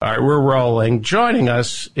All right, we're rolling. Joining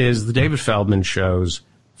us is the David Feldman Show's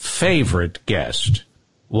favorite guest,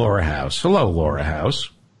 Laura House. Hello, Laura House.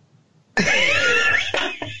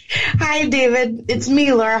 Hi, David. It's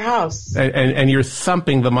me, Laura House. And you're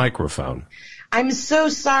thumping the microphone. I'm so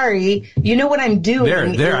sorry. You know what I'm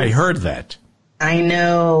doing? There. I heard that. I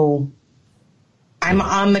know. I'm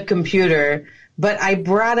on the computer, but I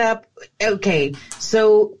brought up. Okay,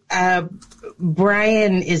 so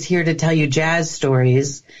Brian is here to tell you jazz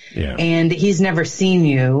stories, and he's never seen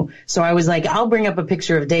you. So I was like, I'll bring up a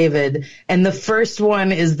picture of David, and the first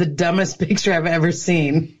one is the dumbest picture I've ever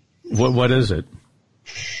seen. What is it?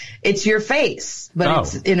 It's your face, but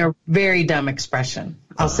it's in a very dumb expression.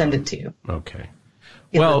 I'll send it to you. Okay.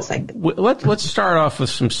 Let's start off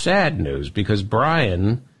with some sad news, because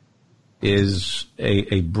Brian is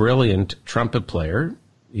a brilliant trumpet player.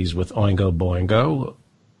 He's with Oingo Boingo,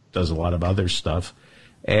 does a lot of other stuff,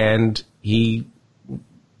 and he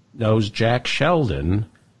knows Jack Sheldon,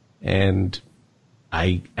 and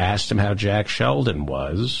I asked him how Jack Sheldon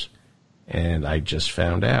was, and I just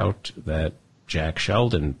found out that Jack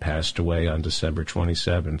Sheldon passed away on December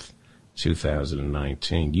 27th,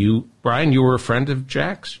 2019. Brian, you were a friend of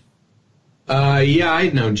Jack's? Yeah,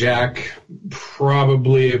 I'd known Jack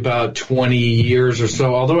probably about 20 years or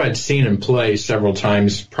so, although I'd seen him play several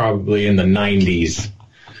times, probably in the 90s.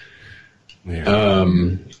 Yeah.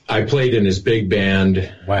 I played in his big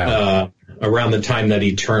band around the time that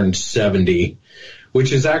he turned 70,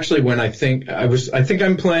 which is actually when I think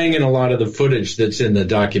I'm playing in a lot of the footage that's in the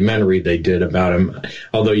documentary they did about him,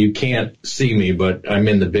 although you can't see me, but I'm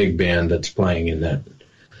in the big band that's playing in that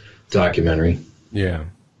documentary. Yeah.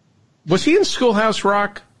 Was he in Schoolhouse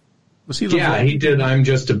Rock? Was he? He did I'm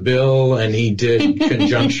Just a Bill, and he did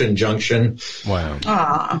Conjunction Junction. Wow.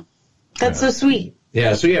 Aw, that's so sweet.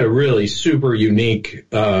 Yeah, so he had a really super unique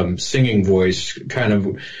singing voice, kind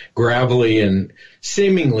of gravelly and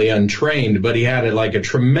seemingly untrained, but he had a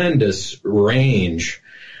tremendous range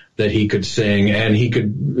that he could sing, and he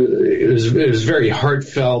could. It was very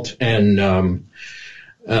heartfelt and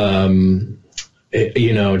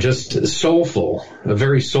just soulful, a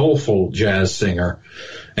very soulful jazz singer,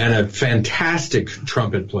 and a fantastic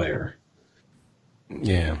trumpet player.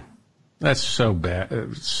 Yeah, that's so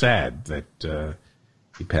sad that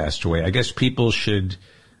he passed away. I guess people should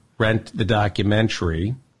rent the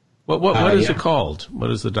documentary. What is it called?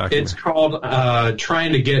 What is the documentary? It's called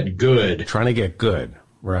Trying to Get Good. Trying to Get Good,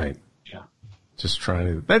 right. Yeah. Just trying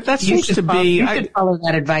to... That seems to be... You should follow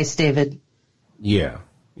that advice, David. Yeah.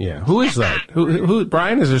 Yeah. Who is that? Who?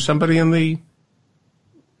 Brian, is there somebody in the...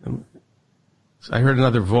 I heard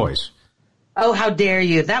another voice. Oh, how dare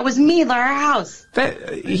you. That was me, Laura House.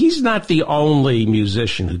 He's not the only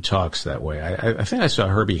musician who talks that way. I think I saw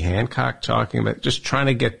Herbie Hancock talking about just trying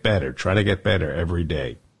to get better every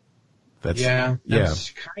day. That's kind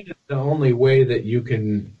of the only way that you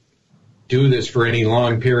can do this for any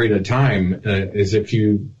long period of time is if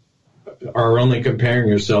you are only comparing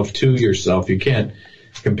yourself to yourself. You can't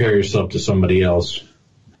compare yourself to somebody else.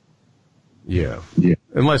 Yeah.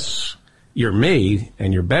 Unless you're me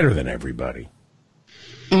and you're better than everybody.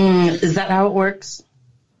 Is that how it works?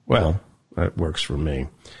 Well, that works for me.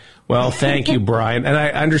 Well, thank you, Brian. And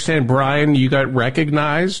I understand, Brian, you got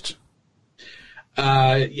recognized?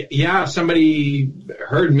 Yeah, somebody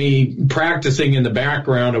heard me practicing in the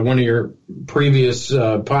background of one of your previous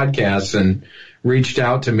podcasts and reached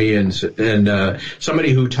out to me, and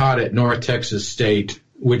somebody who taught at North Texas State,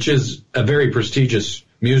 which is a very prestigious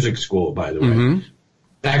music school, by the way. Mm-hmm.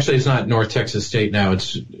 Actually, it's not North Texas State now.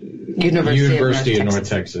 It's University of North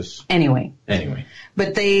Texas. Anyway.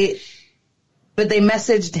 But they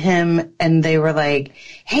messaged him and they were like,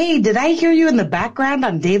 "Hey, did I hear you in the background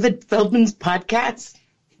on David Feldman's podcast?"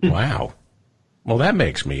 Wow. Well, that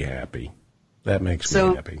makes me happy. Me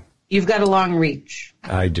happy. You've got a long reach.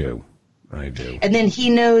 I do. And then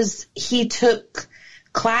he took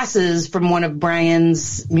classes from one of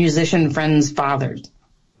Brian's musician friends' fathers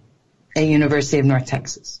at University of North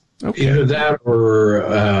Texas. Okay. Either that or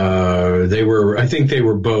I think they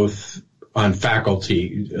were both on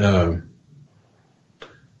faculty. Or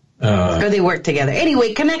they work together.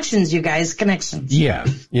 Anyway, connections, you guys, connections. Yeah.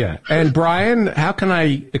 And Brian, how can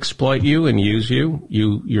I exploit you and use you?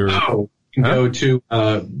 You can go to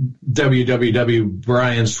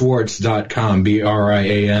www.brianswartz.com,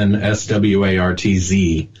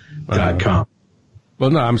 BriansWartz.com. Well,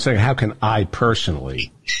 no, I'm saying, how can I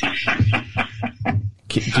personally?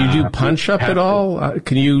 Do you do punch up at all?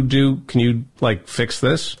 Can you fix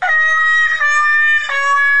this?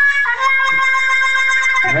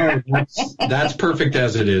 Oh, that's perfect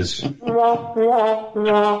as it is.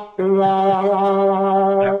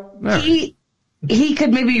 He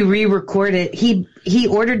could maybe re-record it. He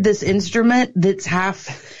ordered this instrument that's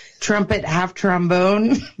half trumpet, half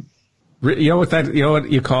trombone. You know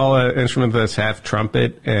what you call an instrument that's half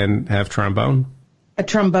trumpet and half trombone? A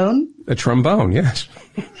trombone? A trombone, yes.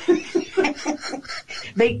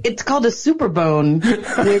 It's called a superbone,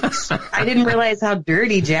 which I didn't realize how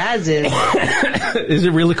dirty jazz is. Is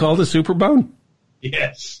it really called a superbone?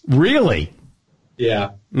 Yes. Really?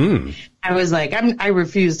 Yeah. I was like, I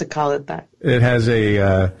refuse to call it that. It has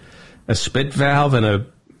a spit valve and a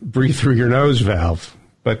breathe through your nose valve.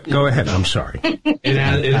 But go ahead. I'm sorry. It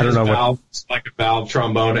has valves, like a valve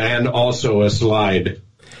trombone, and also a slide.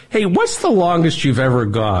 Hey, what's the longest you've ever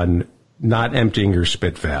gone not emptying your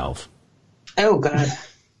spit valve? Oh, God.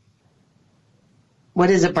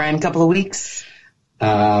 What is it, Brian? A couple of weeks?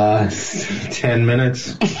 10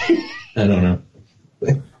 minutes. I don't know.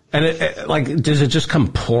 And does it just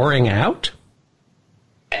come pouring out?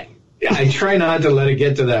 I try not to let it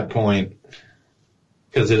get to that point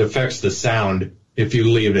because it affects the sound if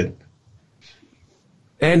you leave it.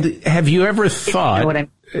 And have you ever thought,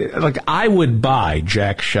 I would buy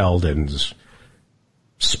Jack Sheldon's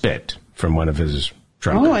spit from one of his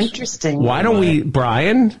trumpets. Oh, interesting. Why don't we,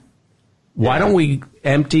 Brian, why don't we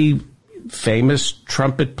empty famous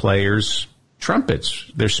trumpet players'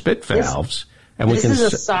 trumpets, their spit valves? This is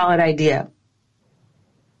a solid idea.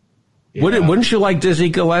 Yeah. Wouldn't you like Dizzy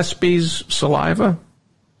Gillespie's saliva?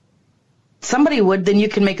 Somebody would, then you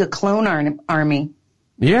can make a clone army.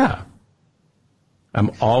 Yeah. I'm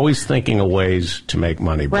always thinking of ways to make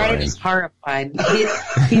money, Brian. Brian's horrified.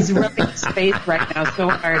 He's rubbing his face right now so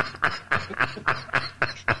hard.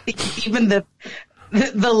 Even the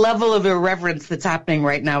level of irreverence that's happening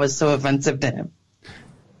right now is so offensive to him.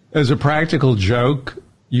 As a practical joke,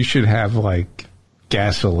 you should have,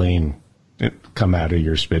 gasoline come out of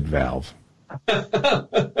your spit valve.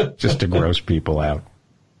 Just to gross people out.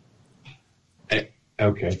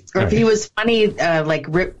 Okay. Or if he was funny,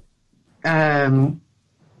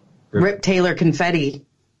 Rip Taylor confetti.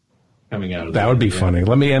 Coming out of that would be funny.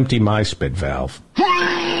 Let me empty my spit valve.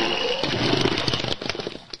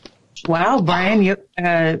 Wow, Brian,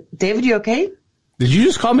 David, you okay? Did you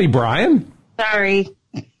just call me Brian? Sorry.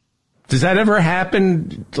 Does that ever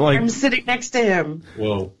happen? I'm sitting next to him.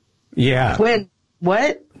 Whoa. Yeah. When?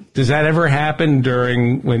 What? Does that ever happen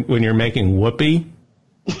during when you're making whoopee?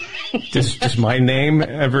 Does my name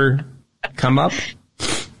ever come up?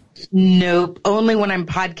 Nope. Only when I'm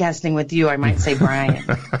podcasting with you, I might say Brian.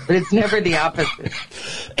 But it's never the opposite.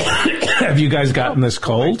 Have you guys gotten this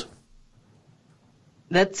cold?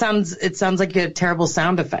 It sounds like a terrible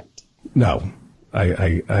sound effect. No.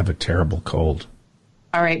 I have a terrible cold.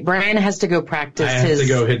 All right. Brian has to go practice I have to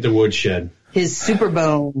go hit the woodshed. His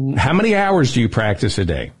superbone. How many hours do you practice a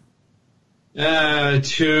day? 2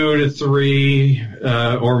 to 3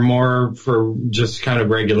 or more for just kind of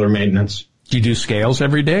regular maintenance. Do you do scales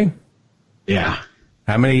every day? Yeah.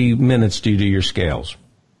 How many minutes do you do your scales?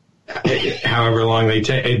 However long they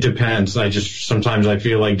take. It depends. Sometimes I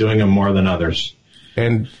feel like doing them more than others.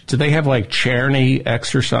 And do they have Czerny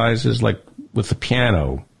exercises? Like with the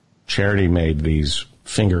piano, Czerny made these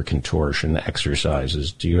finger contortion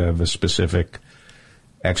exercises. Do you have a specific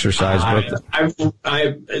exercise book?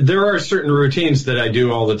 There are certain routines that I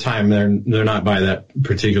do all the time. They're not by that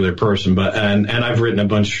particular person, but and I've written a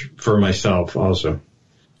bunch for myself also.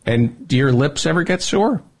 And do your lips ever get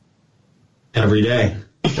sore? Every day.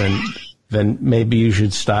 Then maybe you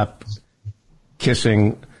should stop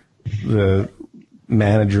kissing the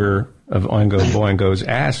manager of Oingo Boingo's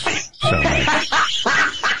ass so much.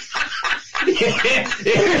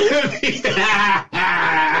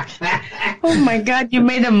 Oh my God, you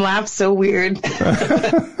made him laugh so weird.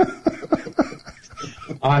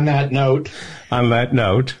 On that note,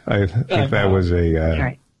 I think that was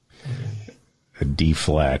a D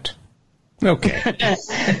flat. Okay.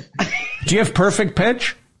 Do you have perfect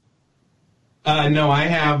pitch? No, I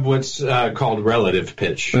have what's called relative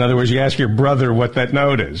pitch. In other words, you ask your brother what that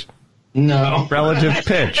note is. No. Relative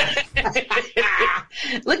pitch.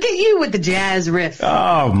 Look at you with the jazz riff.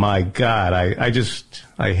 Oh, my God.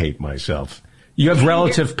 I hate myself. You have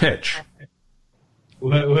relative pitch.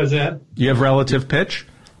 What was that? You have relative pitch?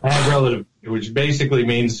 I have relative, which basically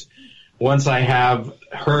means once I have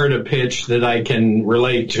heard a pitch that I can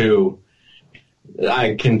relate to,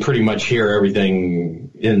 I can pretty much hear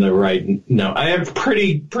everything in the right note. I have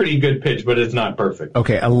pretty good pitch, but it's not perfect.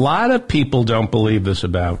 Okay, a lot of people don't believe this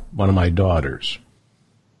about one of my daughters,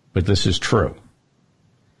 but this is true.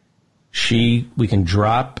 We can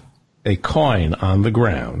drop a coin on the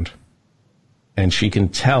ground, and she can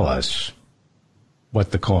tell us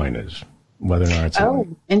what the coin is. whether or not it's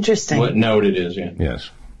interesting. What note it is, yeah. Yes.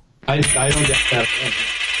 I don't get that.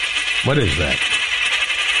 What is that?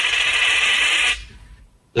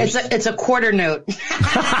 It's a quarter note.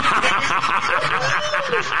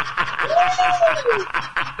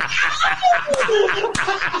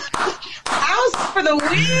 House for the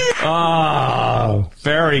win. Oh,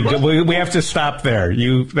 very good. We have to stop there.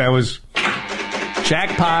 That was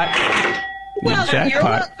jackpot. Well, jackpot. You're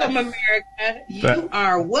welcome, America. You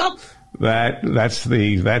are welcome. That's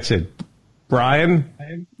it. Brian,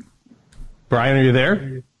 are you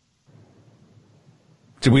there?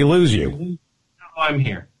 Did we lose you? No, I'm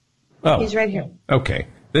here. Oh, he's right here. Okay.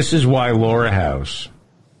 This is why Laura House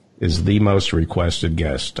is the most requested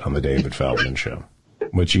guest on the David Feldman Show,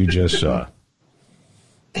 which you just saw.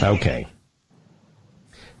 Okay.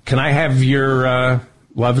 Can I have your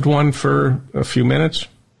loved one for a few minutes?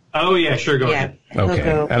 Oh, yeah, sure. Go ahead.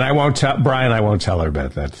 Okay. And I won't tell her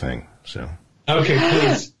about that thing. So. Okay,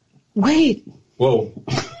 please. Wait. Whoa.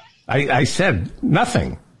 I said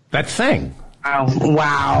nothing. That thing. Oh,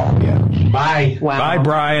 wow. Yeah. Bye. Wow. Bye,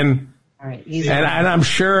 Brian. All right. And I'm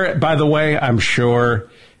sure, by the way,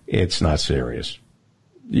 it's not serious.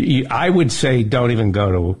 I would say don't even get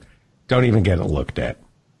it looked at.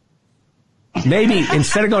 Maybe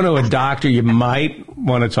instead of going to a doctor, you might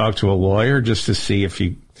want to talk to a lawyer just to see if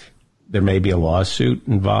there may be a lawsuit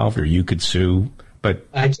involved or you could sue. But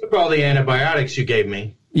I took all the antibiotics you gave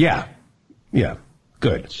me. Yeah.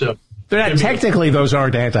 Good. So they're not, technically, those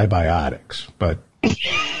aren't antibiotics, but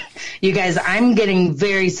you guys, I'm getting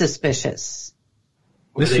very suspicious.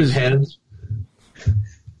 This is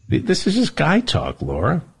just guy talk,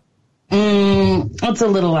 Laura. It's a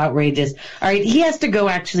little outrageous. All right, he has to go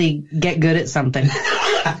actually get good at something.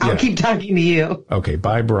 I'll keep talking to you. Okay,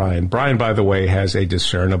 bye, Brian. Brian, by the way, has a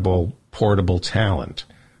discernible portable talent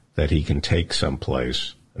that he can take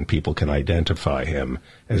someplace and people can identify him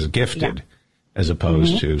as gifted as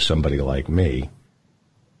opposed to somebody like me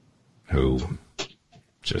who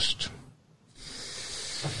just,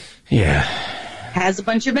 has a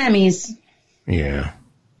bunch of Emmys. Yeah.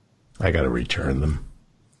 I got to return them.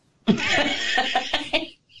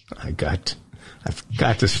 I've got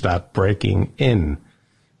to stop breaking in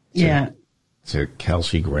to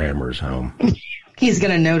Kelsey Grammer's home. He's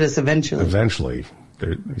going to notice eventually. Eventually.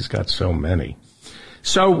 He's got so many.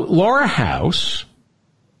 So, Laura House.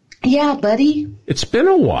 Yeah, buddy. It's been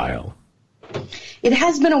a while. It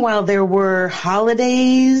has been a while. There were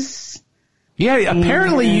holidays. Yeah,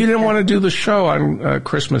 apparently you didn't want to do the show on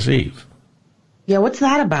Christmas Eve. Yeah, what's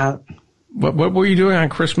that about? What were you doing on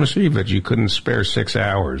Christmas Eve that you couldn't spare 6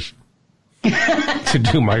 hours to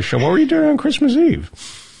do my show? What were you doing on Christmas Eve?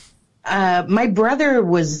 My brother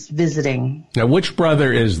was visiting. Now, which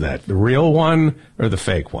brother is that? The real one or the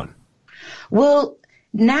fake one? Well,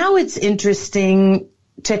 now it's interesting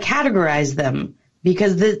to categorize them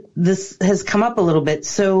because this has come up a little bit.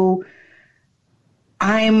 So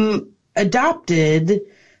I'm adopted,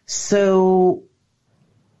 so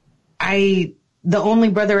the only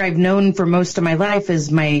brother I've known for most of my life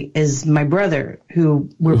is my brother, who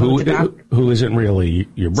we're both adopted. Who isn't really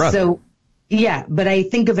your brother. So, yeah, but I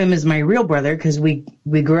think of him as my real brother because we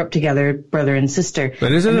grew up together, brother and sister.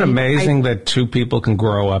 But isn't it amazing that two people can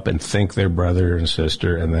grow up and think they're brother and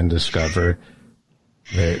sister and then discover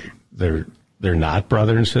they're not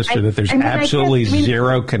brother and sister, that there's absolutely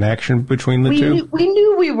zero connection between the two? We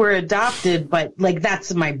knew we were adopted, but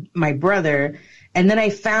that's my brother. And then I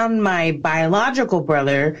found my biological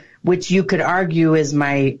brother, which you could argue is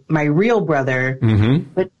my real brother.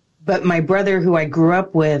 Mm-hmm. But my brother who I grew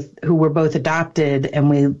up with, who were both adopted,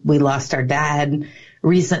 and we lost our dad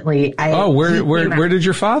recently. Where did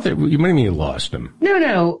your father? You mean you lost him?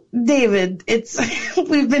 No, David.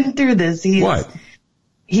 We've been through this.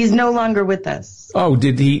 He's no longer with us. Oh,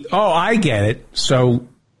 did he? Oh, I get it. So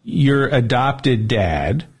your adopted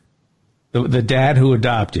dad, the dad who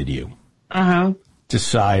adopted you,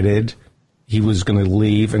 decided he was going to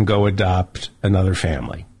leave and go adopt another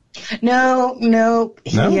family. No.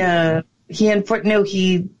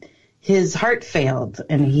 His heart failed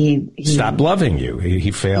and he stopped loving you.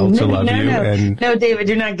 He failed to love you. No, David,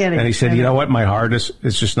 you're not getting it. And he said, you know what? My heart is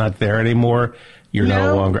just not there anymore. You're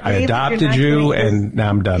no longer, David, I adopted you and now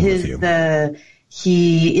I'm done with you.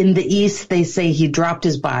 In the East, they say he dropped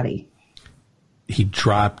his body. He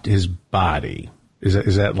dropped his body.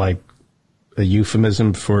 Is that like a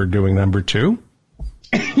euphemism for doing number two?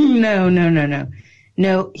 No.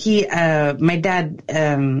 No, my dad,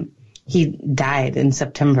 he died in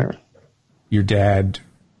September. Your dad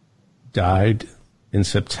died in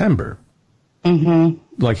September?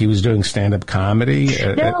 Mm-hmm. like he was doing stand-up comedy?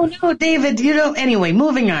 No, David, you don't. Anyway,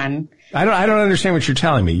 moving on. I don't understand what you're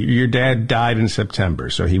telling me. Your dad died in September,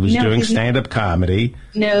 so he was doing stand-up comedy.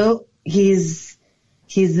 No, he's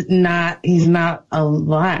not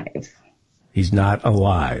alive. He's not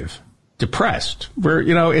alive. Depressed.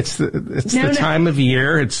 It's the time of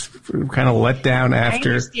year. It's kind of let down after.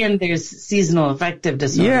 I understand there's seasonal affective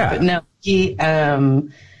disorder, but no, he.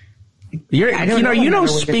 You don't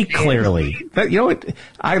speak clearly.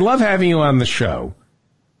 I love having you on the show,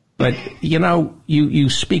 but you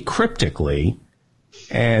speak cryptically,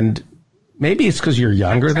 and maybe it's because you're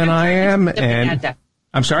younger than I am. And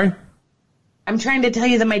I'm sorry. I'm trying to tell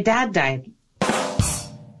you that my dad died.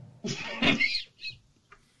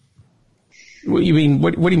 What you mean?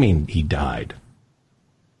 What do you mean he died?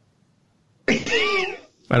 I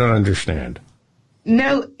don't understand.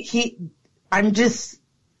 No,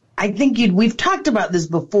 I think we've talked about this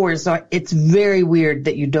before, so it's very weird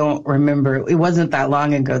that you don't remember. It wasn't that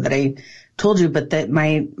long ago that I told you, but that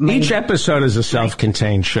my each episode is a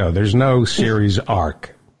self-contained show. There's no series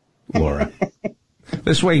arc, Laura.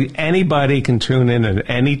 This way, anybody can tune in at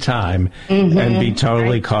any time and be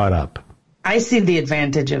totally caught up. I see the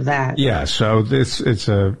advantage of that. Yeah, so it's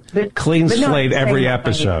a clean slate every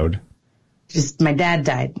episode. Just my dad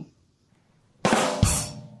died.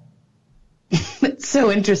 It's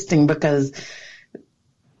so interesting because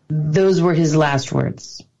those were his last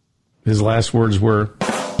words. His last words were?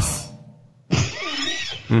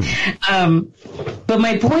 But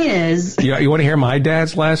my point is... You want to hear my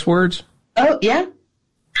dad's last words? Oh, yeah?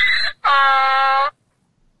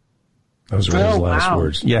 Those were his last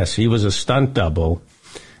words. Yes, he was a stunt double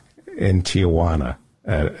in Tijuana.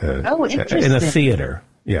 In a theater.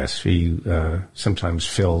 Yes, he sometimes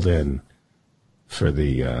filled in for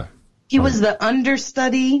the... He was the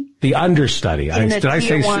understudy. The understudy. Did I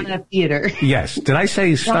say Tijuana theater? Yes. Did I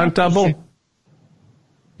say stunt double?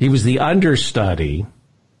 He was the understudy.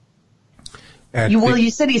 You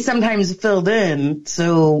said he sometimes filled in,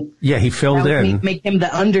 so... Yeah, he filled in. Make him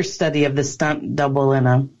the understudy of the stunt double in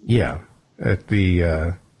a... Yeah, at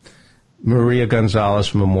the Maria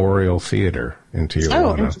Gonzalez Memorial Theater in Tijuana.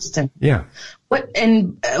 Oh, interesting. Yeah. What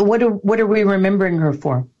are we remembering her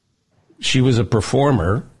for? She was a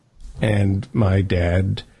performer, and my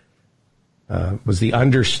dad was the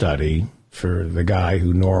understudy for the guy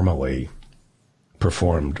who normally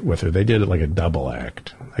performed with her. They did it like a double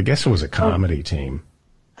act. I guess it was a comedy team.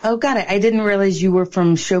 Oh, got it. I didn't realize you were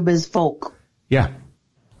from Showbiz Folk. Yeah.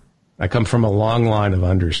 I come from a long line of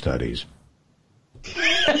understudies.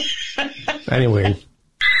 Anyway,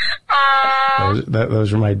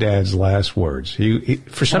 those were my dad's last words. He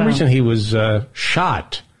for some reason, he was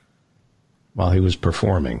shot while he was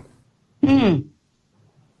performing.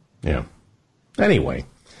 Yeah. Anyway,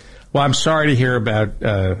 well, I'm sorry to hear about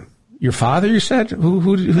your father, you said?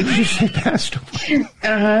 Who did you say passed away?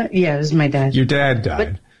 Yeah, it was my dad. Your dad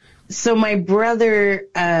died. So my brother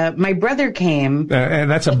came.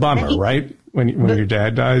 And that's a bummer, right? When your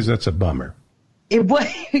dad dies, that's a bummer. It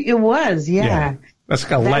was, yeah. That's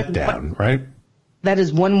like a letdown, right? That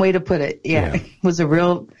is one way to put it. Yeah. It was it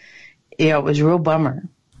was a real bummer.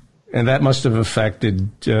 And that must have affected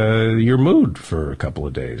your mood for a couple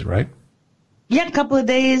of days, right? Yeah, a couple of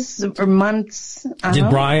days or months. Did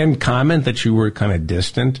Brian comment that you were kind of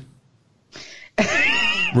distant?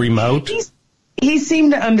 Remote? He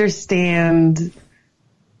seemed to understand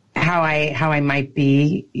how I might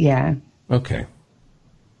be. Yeah. Okay.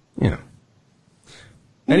 Yeah.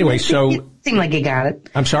 Anyway, so it seemed like he got it.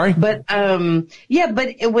 I'm sorry? But but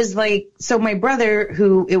it was like, so my brother,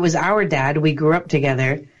 it was our dad, we grew up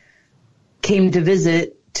together, came to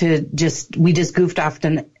visit we just goofed off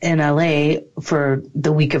in LA for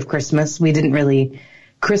the week of Christmas. We didn't really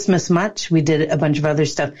Christmas much. We did a bunch of other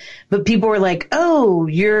stuff, but people were like, "Oh,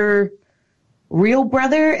 your real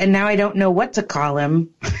brother?" And now I don't know what to call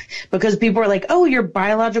him because people were like, "Oh, your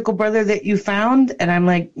biological brother that you found?" And I'm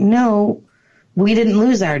like, "No, we didn't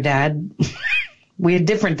lose our dad. We had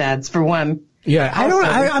different dads for one." Yeah,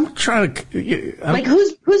 I'm trying to...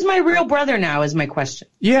 who's my real brother now is my question.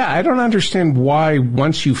 Yeah, I don't understand why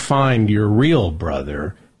once you find your real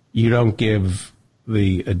brother, you don't give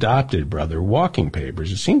the adopted brother walking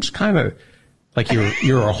papers. It seems kind of like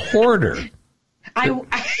you're a hoarder.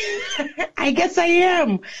 I guess I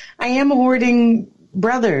am. I am hoarding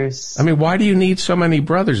brothers. I mean, why do you need so many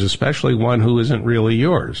brothers, especially one who isn't really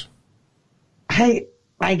yours? I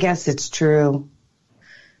guess it's true.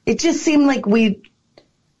 It just seemed like we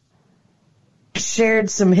shared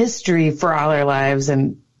some history for all our lives,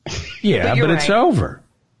 and yeah, but it's over.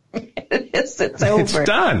 It's over. It's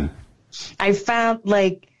done. I found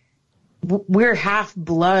we're half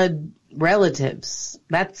blood relatives.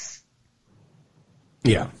 That's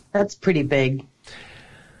pretty big.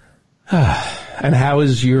 And how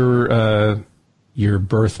is your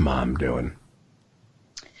birth mom doing?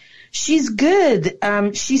 She's good.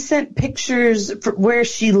 She sent pictures for where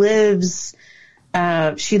she lives.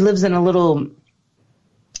 She lives in a little,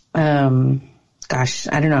 I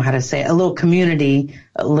don't know how to say it, a little community,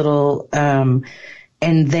 and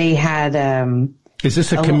they had, is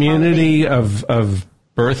this a community of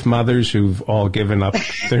birth mothers who've all given up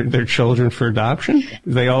their children for adoption?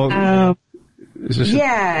 They all,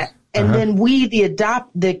 and then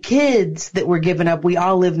the kids that were given up, we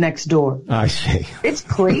all live next door. I see. It's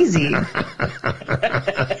crazy.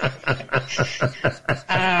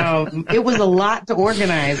 It was a lot to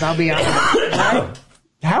organize, I'll be honest.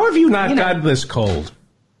 How have you not gotten this cold?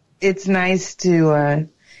 It's nice to,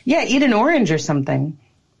 eat an orange or something.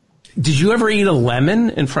 Did you ever eat a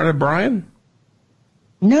lemon in front of Brian?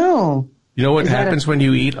 No. You know what happens when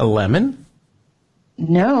you eat a lemon?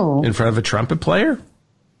 No. In front of a trumpet player?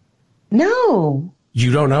 No.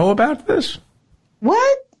 You don't know about this?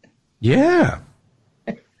 What? Yeah.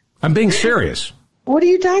 I'm being serious. What are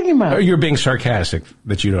you talking about? You're being sarcastic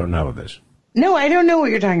that you don't know this. No, I don't know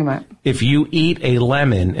what you're talking about. If you eat a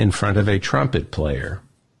lemon in front of a trumpet player,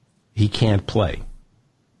 he can't play.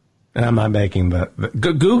 And I'm not making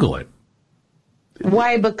Google it.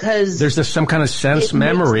 Why? Because there's some kind of sense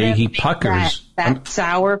memory. He puckers. That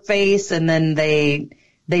sour face, and then they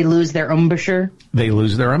lose their embouchure. They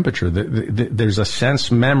lose their embouchure. There's a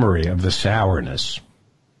sense memory of the sourness,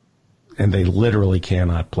 and they literally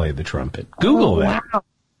cannot play the trumpet. Google that. Wow.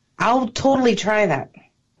 I'll totally try that.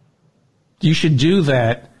 You should do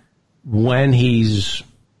that when he's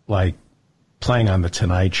like playing on the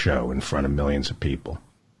Tonight Show in front of millions of people.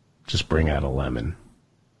 Just bring out a lemon.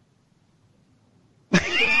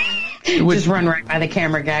 Just run right by the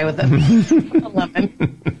camera guy with a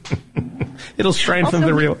lemon. It'll strengthen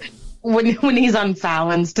the real. When he's on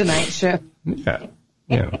Fallon's Tonight Show. Yeah.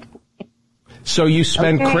 So you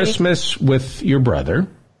spent Christmas with your brother.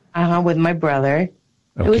 With my brother.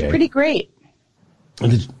 Okay. It was pretty great.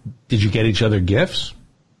 Did you get each other gifts?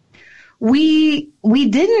 We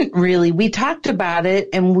didn't really. We talked about it,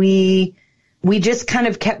 and we just kind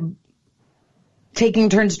of kept taking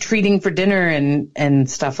turns treating for dinner and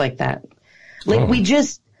stuff like that. We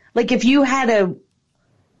just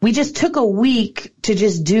took a week to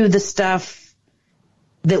just do the stuff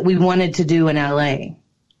that we wanted to do in LA,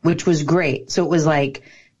 which was great. So it was like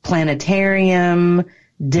planetarium,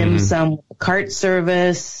 dim sum cart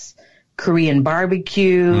service, Korean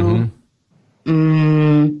barbecue.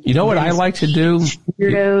 You know what I like to do?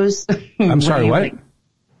 Churros. I'm sorry, what?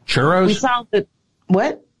 Churros? We saw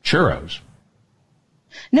what? Churros.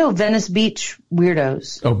 No, Venice Beach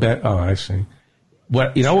weirdos. Oh, I see.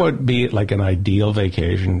 What would be like an ideal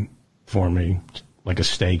vacation for me, like a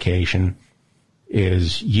staycation,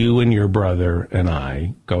 is you and your brother and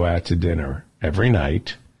I go out to dinner every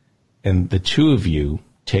night, and the two of you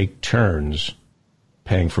take turns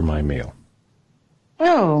paying for my meal.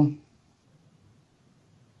 Oh.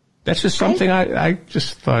 That's just something I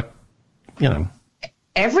just thought,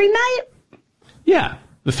 Every night? Yeah.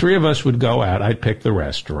 The three of us would go out. I'd pick the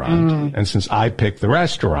restaurant. And since I picked the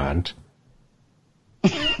restaurant.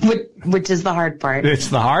 Which is the hard part. It's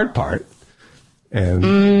the hard part.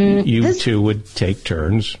 And you two would take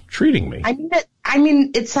turns treating me. I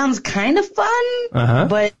mean, it sounds kind of fun.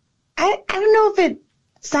 But I don't know if it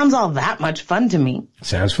sounds all that much fun to me.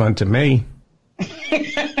 Sounds fun to me.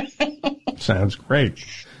 Sounds great.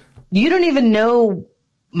 You don't even know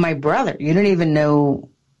my brother. You don't even know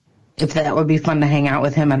if that would be fun to hang out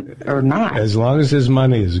with him or not. As long as his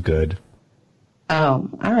money is good. Oh,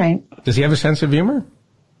 all right. Does he have a sense of humor?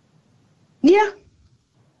 Yeah.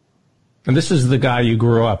 And this is the guy you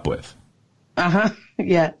grew up with?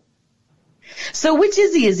 Yeah. So which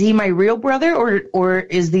is he? Is he my real brother or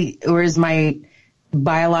is my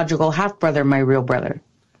biological half brother my real brother?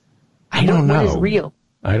 I don't know. What is real?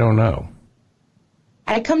 I don't know.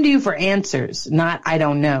 I come to you for answers, not I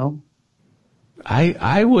don't know.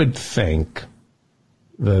 I would think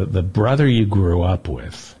the brother you grew up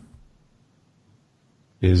with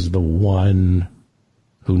is the one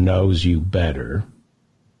who knows you better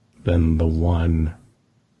than the one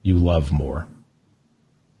you love more.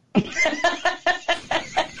 The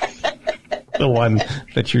one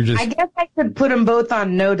that you're just... I guess I could put them both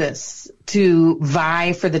on notice to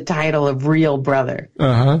vie for the title of real brother.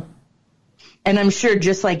 Uh-huh. And I'm sure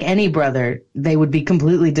just like any brother, they would be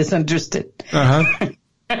completely disinterested. Uh-huh.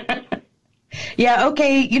 Yeah,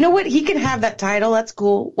 okay. You know what? He can have that title. That's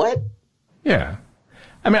cool. What? Yeah.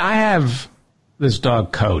 I mean, I have this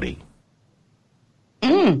dog, Cody,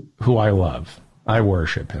 who I love. I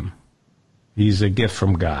worship him. He's a gift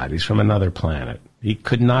from God. He's from another planet. He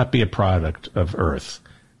could not be a product of Earth.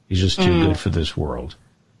 He's just too good for this world.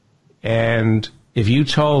 And if you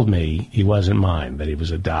told me he wasn't mine, that he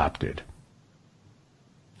was adopted,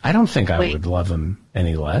 I don't think I would love him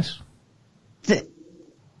any less.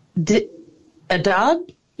 A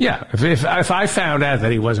dog? Yeah, if I found out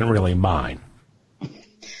that he wasn't really mine,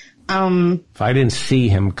 if I didn't see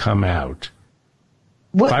him come out,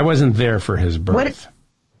 if I wasn't there for his birth.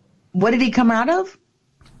 What did he come out of?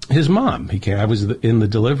 His mom. He came. I was in the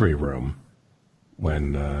delivery room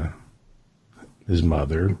when his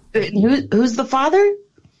mother. Who's the father?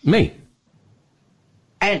 Me.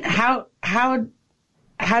 And how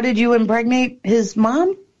did you impregnate his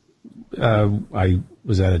mom? I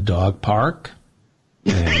was at a dog park,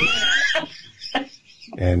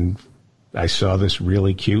 and I saw this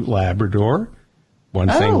really cute Labrador. One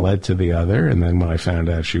thing led to the other, and then when I found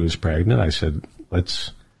out she was pregnant, I said,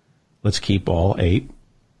 "Let's keep all 8."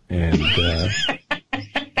 And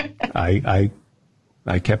I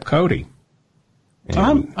kept Cody.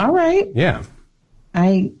 And, all right. Yeah.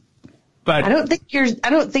 But I don't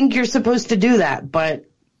think you're supposed to do that, but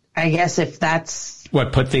I guess if that's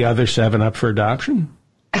what, put the other 7 up for adoption?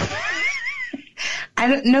 I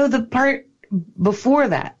don't know the part before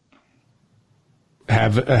that.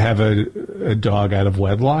 Have a dog out of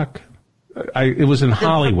wedlock? It was in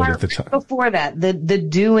Hollywood at the time. Before that, the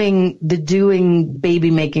doing baby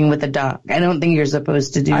making with a dog. I don't think you're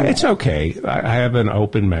supposed to do that. It's okay. I have an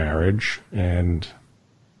open marriage, and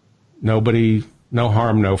no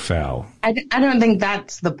harm, no foul. I don't think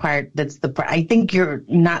that's the part. I think you're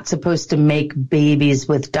not supposed to make babies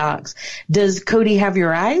with dogs. Does Cody have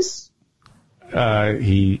your eyes?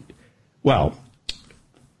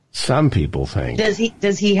 Some people think.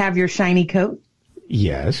 Does he have your shiny coat?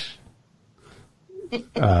 Yes.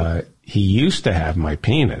 He used to have my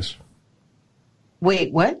penis.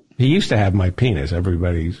 Wait, what? He used to have my penis.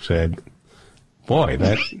 Everybody said, boy,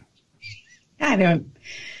 that... I don't...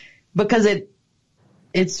 Because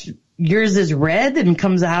it's yours is red and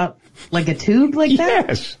comes out like a tube like that?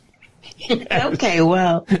 Yes. Okay,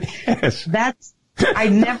 well, yes. I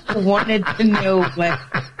never wanted to know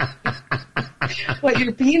what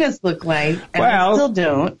your penis looked like, and I still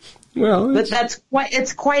don't. Well, but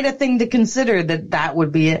it's quite a thing to consider that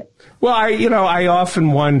would be it. Well, I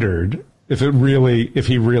often wondered if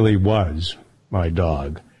he really was my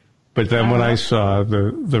dog. But then when I saw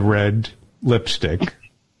the red lipstick,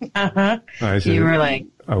 I said, you were like,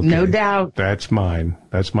 okay, no doubt. That's mine.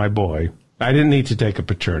 That's my boy. I didn't need to take a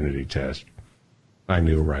paternity test. I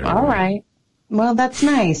knew right away. All right. Well, that's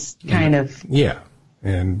nice, kind of. Yeah.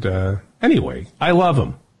 And anyway, I love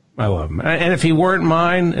him. And if he weren't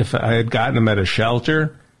mine, if I had gotten him at a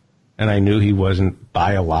shelter and I knew he wasn't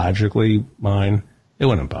biologically mine, it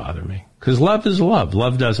wouldn't bother me. Because love is love.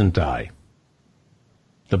 Love doesn't die.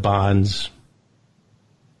 The bonds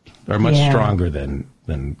are much stronger than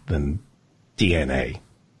DNA.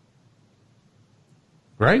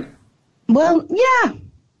 Right? Well, yeah.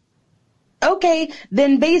 Okay,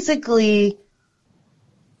 then basically,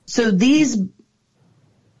 so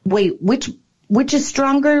which is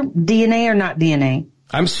stronger, DNA or not DNA?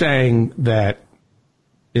 I'm saying that,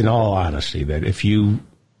 in all honesty, that if you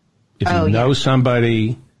know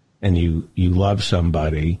somebody and you love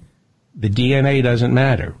somebody, the DNA doesn't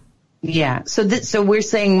matter. Yeah. So we're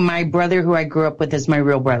saying my brother who I grew up with is my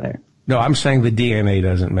real brother. No, I'm saying the DNA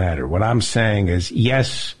doesn't matter. What I'm saying is,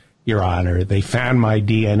 yes, Your Honor, they found my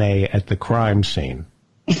DNA at the crime scene.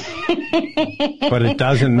 But it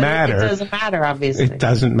doesn't matter. It doesn't matter, obviously. It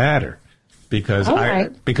doesn't matter because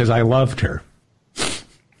I loved her.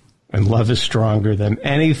 And love is stronger than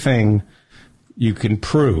anything you can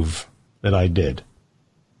prove that I did.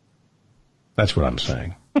 That's what I'm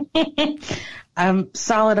saying.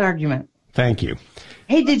 Solid argument. Thank you.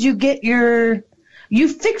 Hey, did you get you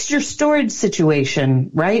fixed your storage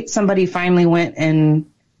situation, right? Somebody finally went and...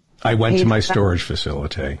 I went to my storage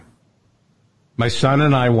facility. My son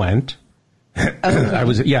and I went. Okay. I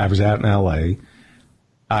was out in L.A.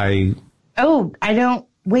 I don't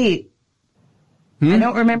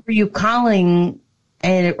remember you calling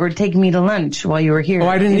or taking me to lunch while you were here. Oh,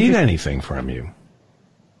 I didn't need anything from you.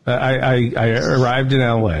 I arrived in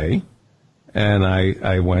L.A. and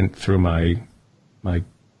I went through my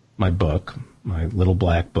book, my little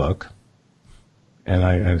black book, and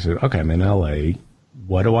I said, okay, I'm in L.A.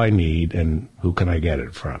 What do I need and who can I get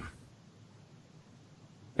it from?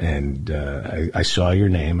 And I saw your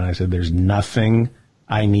name and I said, there's nothing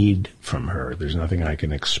I need from her. There's nothing I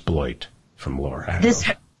can exploit from Laura.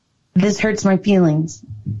 This hurts my feelings.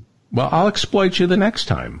 Well, I'll exploit you the next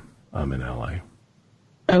time I'm in L.A.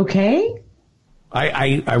 Okay.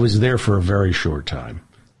 I was there for a very short time.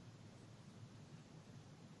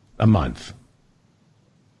 A month.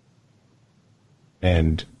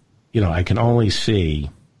 And, I can only see,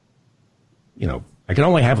 I can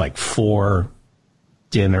only have like 4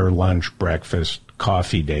 dinner, lunch, breakfast,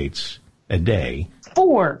 coffee dates a day.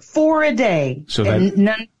 4 a day. So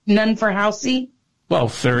that none for housey? Well,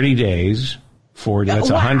 30 days, 4 days,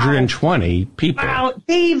 that's 120 people. Wow,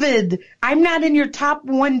 David, I'm not in your top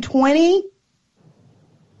 120?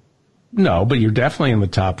 No, but you're definitely in the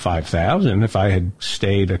top 5,000. If I had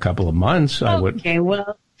stayed a couple of months, I would. Okay,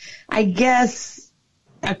 well, I guess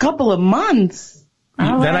a couple of months.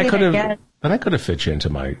 Then I could have fit you into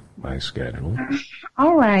my schedule.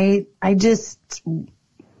 All right.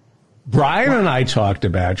 Brian and I talked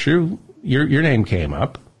about you. Your name came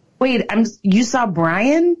up. Wait, you saw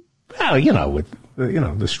Brian? Well, with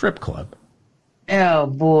the strip club. Oh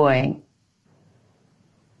boy.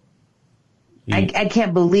 I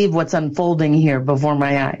can't believe what's unfolding here before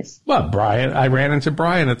my eyes. Well, Brian, I ran into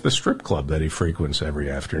Brian at the strip club that he frequents every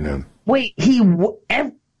afternoon. Wait,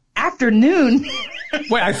 afternoon?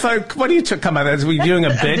 Wait, I thought, what are you come out? Are we doing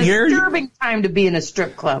a bit here? Disturbing time to be in a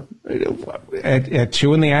strip club. At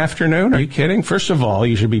 2 in the afternoon? Are you kidding? First of all,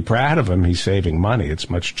 you should be proud of him. He's saving money. It's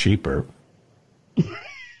much cheaper.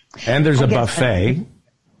 And there's a buffet.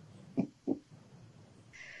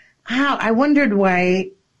 Wow, I wondered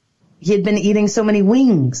why he had been eating so many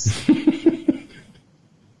wings.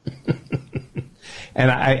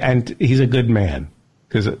 And he's a good man,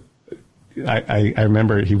 because I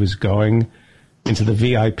remember he was going into the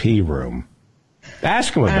VIP room.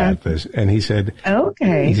 Ask him about this, and he said,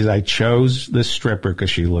 "Okay." He says, "I chose this stripper because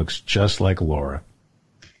she looks just like Laura."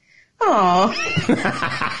 Oh.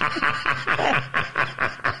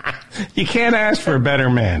 You can't ask for a better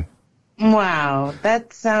man. Wow,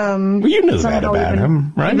 that's Well, you knew that about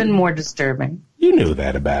him, right? Even more disturbing. You knew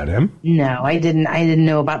that about him. No, I didn't. I didn't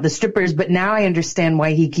know about the strippers, but now I understand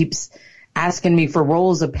why he keeps asking me for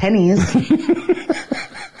rolls of pennies.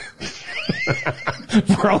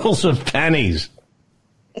 Rolls of pennies.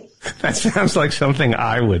 That sounds like something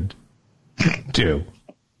I would do.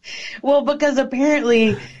 Well, because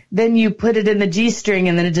apparently then you put it in the G-string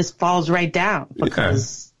and then it just falls right down.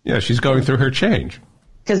 Because yeah, she's going through her change.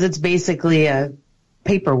 Because it's basically a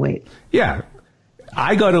paperweight. Yeah.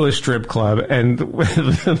 I go to a strip club and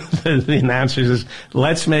the announcer says,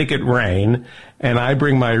 "Let's make it rain." And I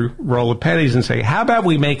bring my roll of pennies and say, "How about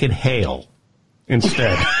we make it hail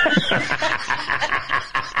instead?"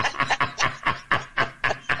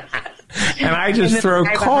 And I just throw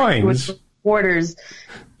coins. Quarters.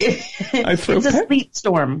 It's a sleet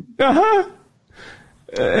storm. Uh-huh.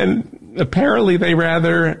 And apparently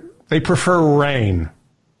they prefer rain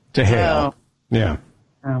to hail. Oh. Yeah.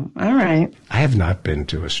 All right. I have not been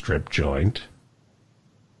to a strip joint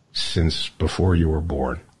since before you were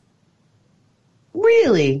born.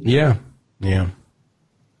 Really? Yeah. Yeah.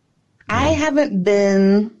 I haven't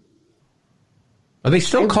been. Are they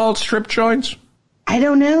still called strip joints? I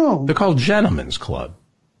don't know. They're called gentlemen's club,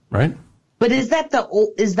 right? But is that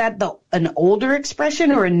an older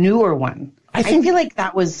expression or a newer one? I feel like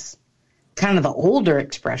that was kind of the older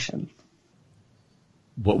expression.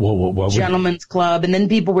 What Gentlemen's club, and then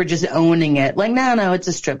people were just owning it. Like, no, it's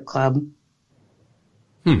a strip club.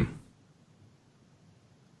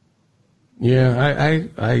 Yeah,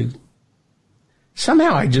 I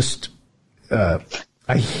somehow I just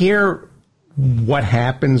I hear what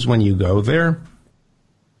happens when you go there,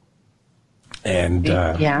 and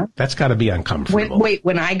that's got to be uncomfortable. Wait,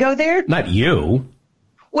 when I go there? Not you.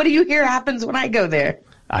 What do you hear happens when I go there?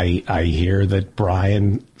 I hear that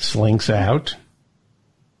Brian slinks out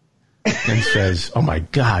and says, "Oh my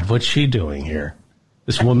God, what's she doing here?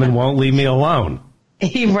 This woman won't leave me alone."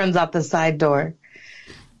 He runs out the side door.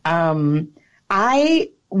 I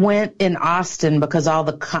went in Austin because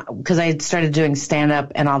because I had started doing stand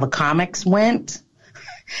up and all the comics went,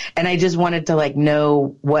 and I just wanted to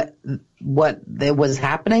know what was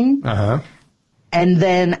happening. Uh-huh. And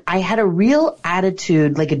then I had a real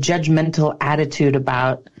attitude, like a judgmental attitude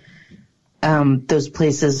about those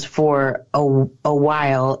places for a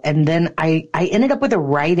while. And then I ended up with a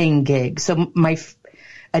writing gig. So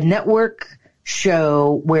a network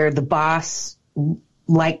show where the boss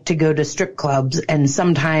liked to go to strip clubs, and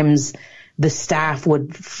sometimes the staff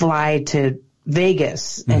would fly to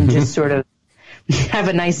Vegas and just sort of have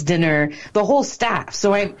a nice dinner, the whole staff.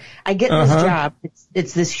 So I get this job.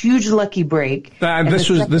 It's this huge lucky break.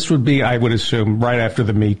 This would be, I would assume, right after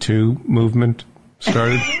the Me Too movement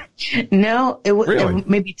started? No, Really?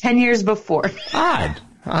 maybe 10 years before. Odd.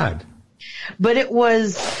 But it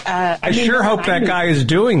was... I sure hope that guy is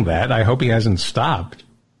doing that. I hope he hasn't stopped.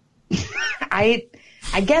 I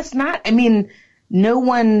guess not. I mean, no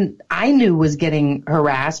one I knew was getting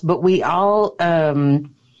harassed, but we all...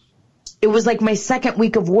 it was like my second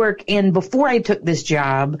week of work, and before I took this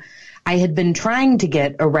job, I had been trying to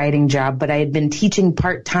get a writing job, but I had been teaching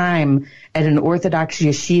part-time at an Orthodox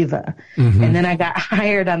yeshiva. Mm-hmm. And then I got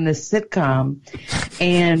hired on this sitcom.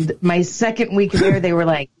 And my second week there, they were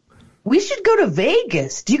like, we should go to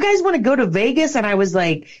Vegas. Do you guys want to go to Vegas? And I was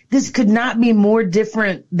like, this could not be more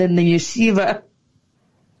different than the yeshiva.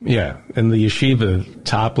 Yeah, and the yeshiva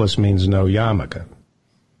topless means no yarmulke.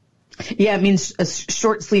 Yeah, it means a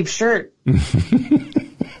short sleeve shirt.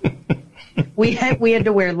 We had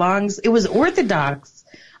to wear it was Orthodox,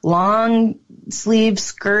 long sleeve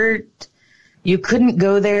skirt. You couldn't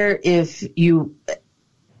go there if your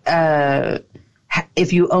family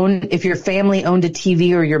owned a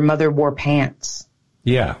TV or your mother wore pants.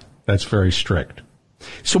 Yeah, that's very strict.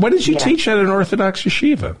 So what did you teach at an Orthodox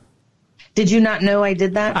yeshiva? Did you not know I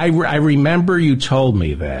did that? I remember you told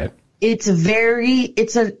me that.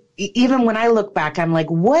 Even when I look back, I'm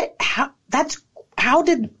like, what?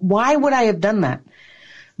 Why would I have done that?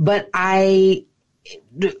 But I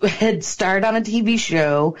had starred on a TV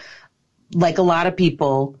show, like a lot of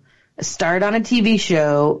people, starred on a TV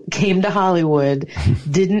show, came to Hollywood,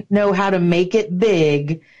 didn't know how to make it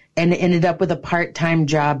big, and ended up with a part-time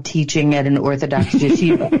job teaching at an Orthodox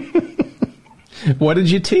yeshiva. What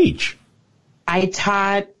did you teach? I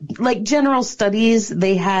taught, like, general studies.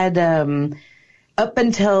 They had, up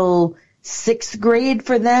until 6th grade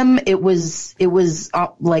for them, it was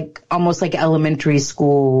like almost like elementary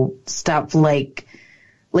school stuff. Like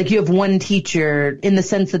you have one teacher, in the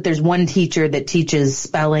sense that there's one teacher that teaches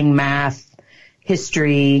spelling, math,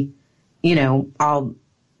 history, all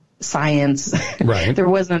science. Right. There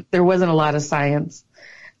wasn't a lot of science.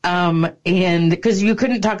 And because you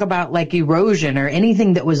couldn't talk about like erosion or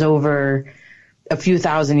anything that was over a few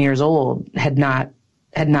thousand years old had not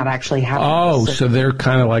actually happened. Oh, so they're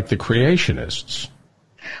kind of like the creationists.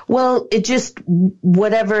 Well, it just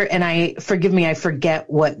whatever, and forgive me, I forget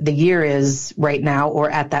what the year is right now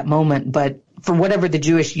or at that moment, but for whatever the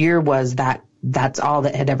Jewish year was, that's all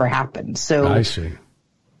that had ever happened. So I see.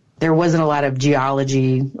 There wasn't a lot of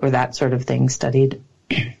geology or that sort of thing studied.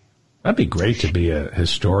 That'd be great to be a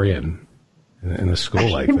historian in a school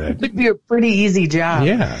like that. It would be a pretty easy job.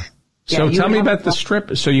 Yeah. So tell me about the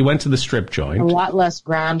strip. So you went to the strip joint. A lot less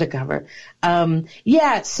ground to cover. So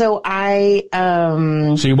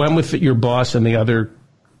So you went with your boss and the other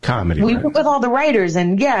comedy. We went with all the writers,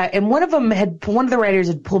 and one of the writers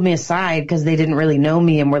had pulled me aside because they didn't really know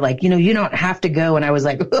me and were like, you don't have to go. And I was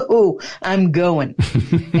like, oh, I'm going.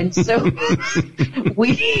 And so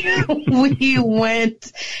we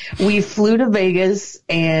flew to Vegas,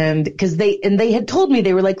 and because they had told me,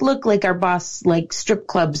 they were like, look, like our boss like strip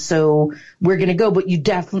clubs, so we're going to go, but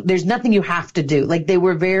there's nothing you have to do. Like they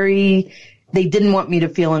didn't want me to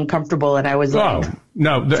feel uncomfortable. And I was like, oh,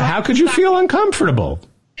 no, how could you feel uncomfortable?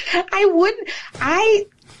 I wouldn't.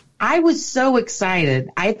 I was so excited.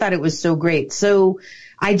 I thought it was so great. So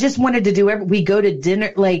I just wanted to we go to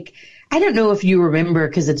dinner. Like, I don't know if you remember,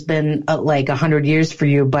 because it's been like 100 years for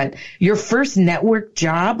you, but your first network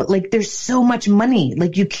job, like there's so much money.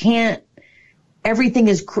 Like you can't, everything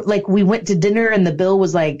is like, we went to dinner and the bill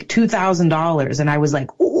was like $2,000. And I was like,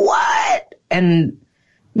 what? And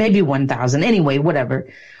maybe 1,000. Anyway, whatever.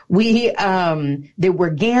 They were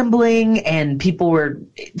gambling and people were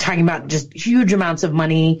talking about just huge amounts of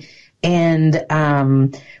money. And,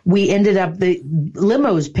 we ended up, the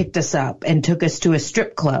limos picked us up and took us to a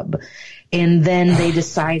strip club. And then they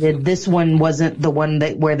decided this one wasn't the one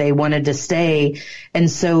where they wanted to stay. And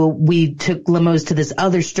so we took limos to this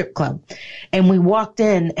other strip club, and we walked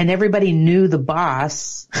in and everybody knew the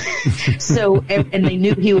boss. And they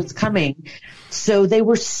knew he was coming. So they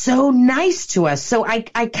were so nice to us. So I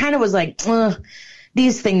kind of was like,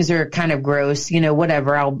 these things are kind of gross,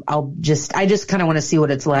 whatever. I just kind of want to see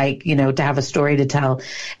what it's like, to have a story to tell.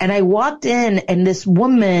 And I walked in, and this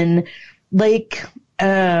woman, like,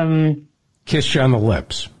 kissed you on the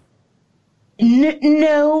lips.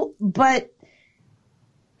 No, but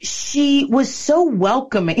she was so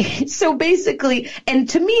welcoming. So basically, and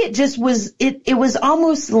to me, it just was, it was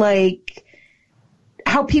almost like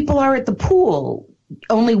how people are at the pool.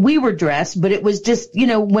 Only we were dressed, but it was just,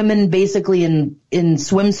 women basically in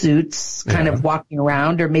swimsuits kind of walking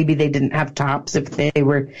around, or maybe they didn't have tops if they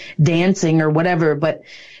were dancing or whatever. But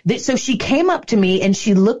so she came up to me and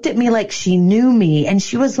she looked at me like she knew me, and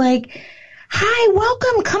she was like, hi,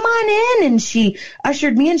 welcome, come on in. And she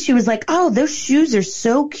ushered me in. She was like, oh, those shoes are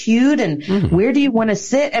so cute. And where do you want to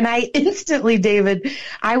sit? And I instantly, David,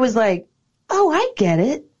 I was like, oh, I get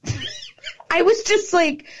it. I was just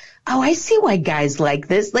like, oh, I see why guys like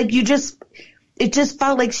this. Like it just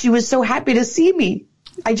felt like she was so happy to see me.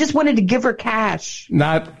 I just wanted to give her cash.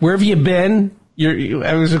 Not, where have you been?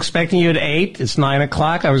 I was expecting you at 8. It's 9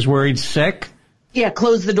 o'clock. I was worried sick. Yeah,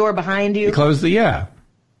 close the door behind you. Yeah.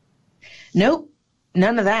 Nope,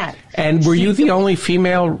 none of that. And were you the only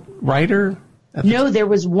female writer? No, there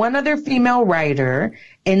was one other female writer.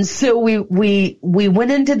 And so we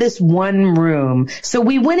went into this one room. So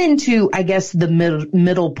we went into, I guess, the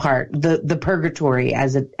middle part, the purgatory,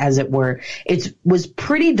 as it were. It was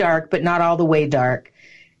pretty dark, but not all the way dark.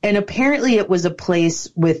 And apparently it was a place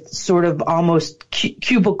with sort of almost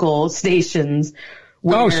cubicle stations.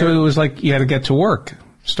 So it was like you had to get to work,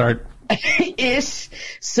 start. Ish.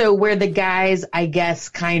 So where the guys, I guess,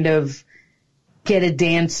 kind of get a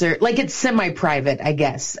dancer, like it's semi-private, I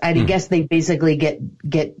guess. I guess they basically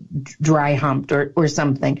get dry humped or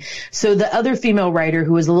something. So the other female writer,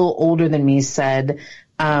 who was a little older than me, said,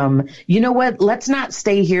 you know what, let's not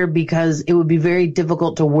stay here because it would be very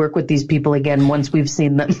difficult to work with these people again once we've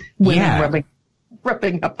seen them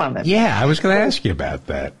rubbing up on them. Yeah, I was going to ask you about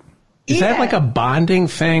that. Is that like a bonding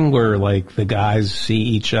thing where like the guys see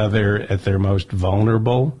each other at their most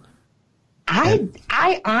vulnerable?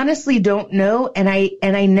 I honestly don't know, and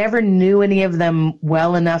I never knew any of them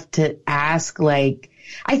well enough to ask. Like,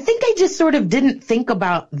 I think I just sort of didn't think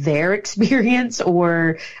about their experience,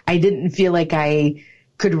 or I didn't feel like I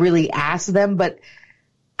could really ask them. But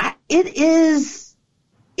it is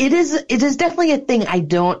definitely a thing I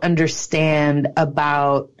don't understand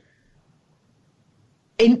about.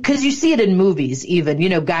 Because you see it in movies, even, you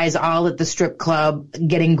know, guys all at the strip club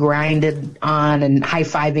getting grinded on and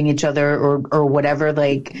high-fiving each other or whatever.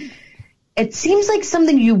 Like, it seems like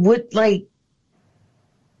something you would, like,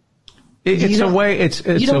 it's a way, it's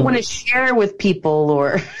you don't want to share with people,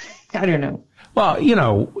 or, I don't know. Well, you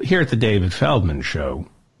know, here at the David Feldman Show,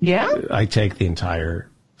 yeah, I take the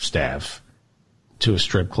entire staff to a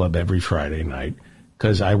strip club every Friday night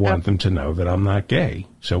because I want them to know that I'm not gay.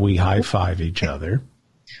 So we high-five each other.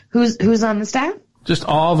 Who's on the staff? Just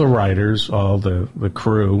all the writers, all the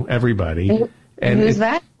crew, everybody. And who's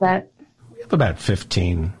that? We have about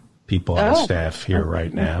 15 people on staff here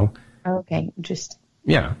right now. Okay, just.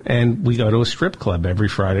 Yeah, and we go to a strip club every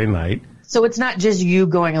Friday night. So it's not just you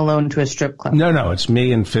going alone to a strip club? No, it's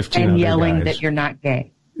me and 15 other guys. And yelling that you're not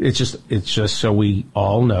gay. It's just so we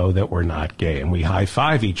all know that we're not gay, and we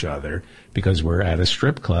high-five each other because we're at a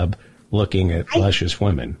strip club looking at luscious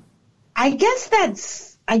women. I guess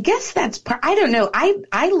that's part. I don't know.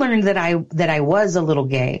 I learned that I was a little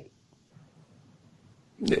gay.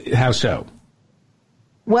 How so?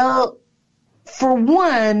 Well, for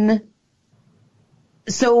one,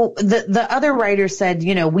 so the other writer said,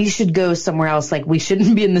 you know, we should go somewhere else. Like, we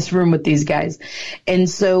shouldn't be in this room with these guys. And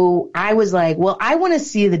so I was like, well, I want to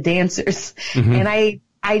see the dancers. Mm-hmm. And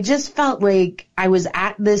I just felt like I was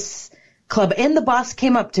at this club, and the boss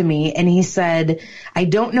came up to me and he said, I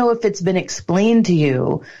don't know if it's been explained to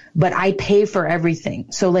you, but I pay for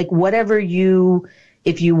everything. So like, whatever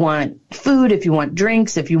if you want food, if you want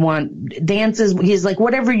drinks, if you want dances, he's like,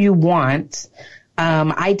 whatever you want,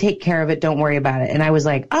 I take care of it. Don't worry about it. And I was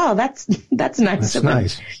like, oh, that's nice. That's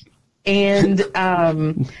nice. And I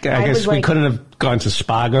guess we couldn't have gone to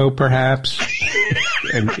Spago, perhaps.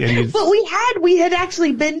 But we had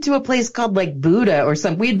actually been to a place called like Buddha or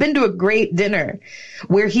something. We had been to a great dinner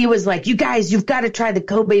where he was like, you guys, you've got to try the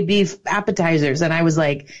Kobe beef appetizers. And I was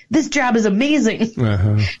like, this job is amazing.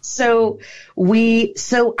 Uh-huh. So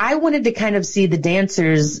I wanted to kind of see the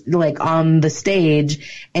dancers like on the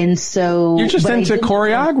stage. And so you're just into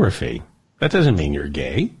choreography. That doesn't mean you're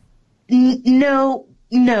gay. No,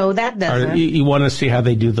 that doesn't. You want to see how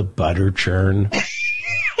they do the butter churn?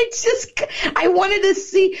 I wanted to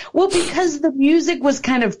see, well, because the music was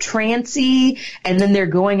kind of trancey, and then they're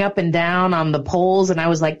going up and down on the poles, and I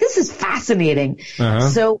was like, this is fascinating. Uh-huh.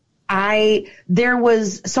 So I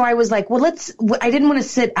was like, well, I didn't want to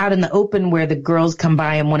sit out in the open where the girls come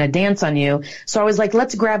by and want to dance on you. So I was like,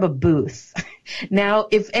 let's grab a booth. Now,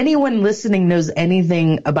 if anyone listening knows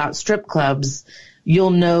anything about strip clubs,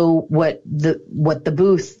 you'll know what the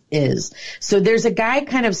booth is. So there's a guy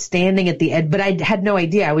kind of standing at the edge, but I had no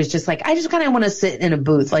idea. I was just like, I just kind of want to sit in a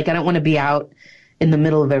booth. Like, I don't want to be out in the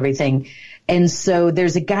middle of everything. And so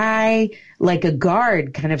there's a guy, like a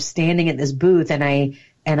guard, kind of standing at this booth, and I'm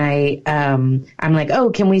like,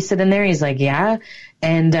 oh, can we sit in there? He's like, yeah.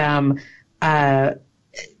 And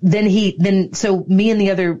so me and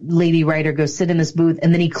the other lady writer go sit in this booth,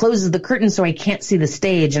 and then he closes the curtain so I can't see the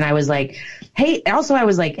stage. And I was like, hey,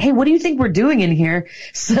 what do you think we're doing in here?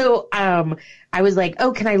 So, I was like,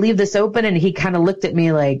 oh, can I leave this open? And he kind of looked at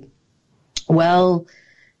me like, well,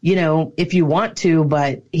 if you want to,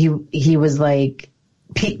 but he was like,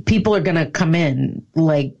 people are going to come in.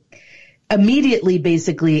 Like, immediately,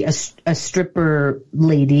 basically, a stripper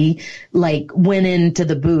lady, like, went into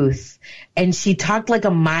the booth, and she talked like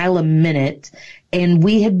a mile a minute, and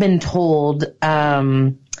we had been told,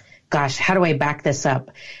 gosh, how do I back this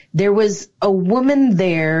up? There was a woman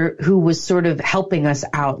there who was sort of helping us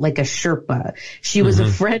out, like a Sherpa. She was a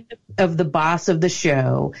friend of the boss of the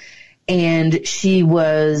show, and she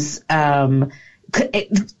was,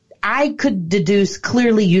 I could deduce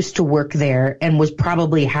clearly used to work there and was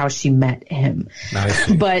probably how she met him.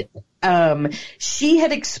 Nice. But she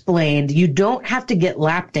had explained you don't have to get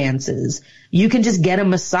lap dances. You can just get a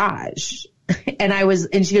massage.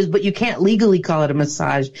 And she goes, but you can't legally call it a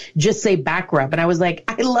massage. Just say back rub. And I was like,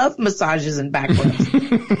 I love massages and back rubs.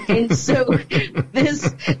 And so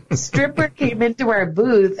this stripper came into our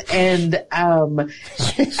booth and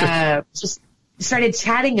just started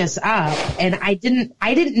chatting us up, and I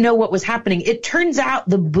didn't know what was happening. It turns out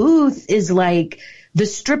the booth is like, the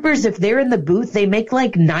strippers, if they're in the booth, they make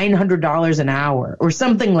like $900 an hour or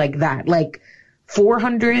something like that, like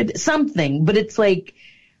 $400 something, but it's like,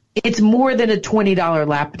 it's more than a $20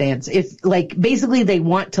 lap dance. If like, basically they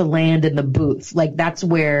want to land in the booth. Like that's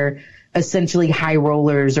where essentially high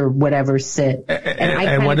rollers or whatever sit.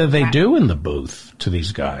 And what do they do in the booth to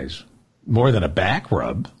these guys? More than a back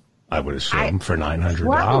rub, I would assume, for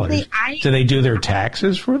 $900. Do they do their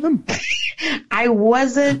taxes for them? I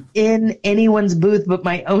wasn't in anyone's booth but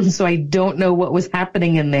my own, so I don't know what was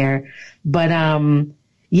happening in there. But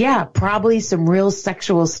yeah, probably some real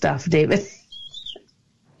sexual stuff, David.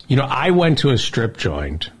 I went to a strip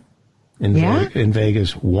joint in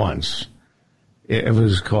Vegas once. It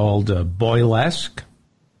was called Boylesque.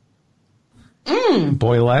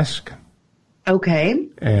 Boylesque. Okay.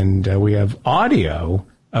 And we have audio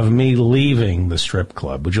of me leaving the strip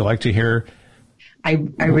club. Would you like to hear? I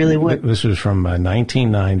really would. This was from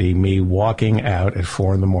 1990, me walking out at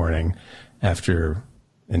 4 a.m. after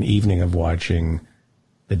an evening of watching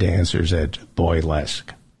the dancers at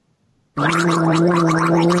Boylesque.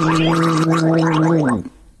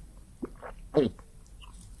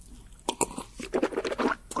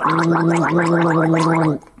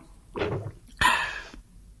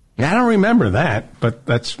 Yeah, I don't remember that, but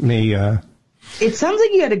that's me. It sounds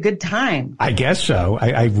like you had a good time. I guess so.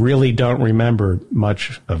 I really don't remember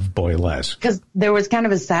much of Boylesque. Because there was kind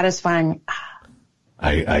of a satisfying...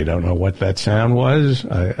 I don't know what that sound was.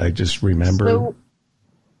 I just remember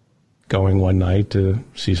going one night to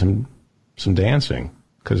see some dancing.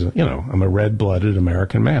 Because, I'm a red-blooded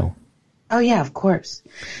American male. Oh, yeah, of course.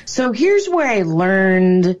 So here's where I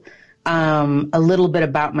learned a little bit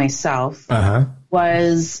about myself.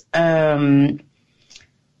 Was...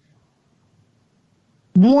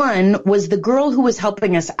 one was the girl who was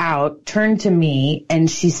helping us out turned to me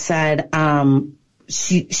and she said,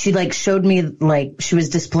 she like showed me like she was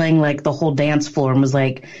displaying like the whole dance floor and was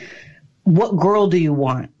like, what girl do you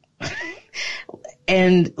want?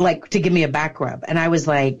 And like to give me a back rub. And I was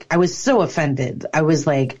like, I was so offended. I was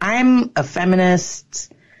like, I'm a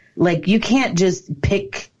feminist. Like you can't just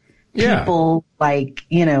pick people like,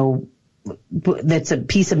 that's a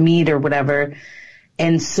piece of meat or whatever.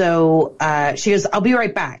 And so she goes, I'll be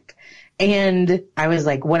right back. And I was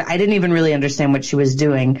like, what? I didn't even really understand what she was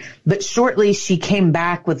doing. But shortly she came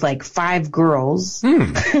back with like 5 girls.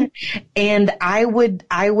 And I would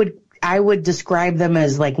describe them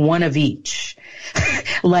as like one of each.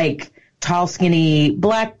 Like tall, skinny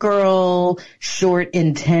black girl, short,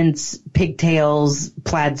 intense pigtails,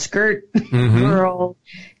 plaid skirt girl,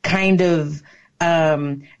 kind of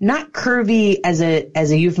not curvy as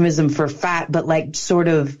a euphemism for fat, but like sort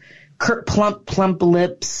of plump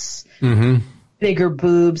lips, bigger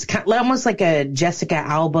boobs, almost like a Jessica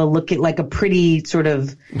Alba, looking like a pretty sort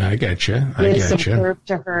of. I get you. Some curve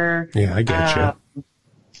to her. Yeah, I get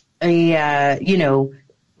you.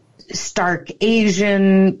 Stark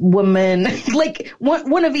Asian woman, like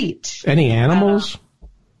one of each. Any animals?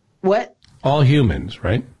 What? All humans,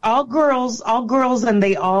 right? All girls, and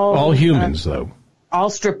they all... All humans, though. All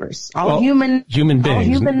strippers. All human beings. All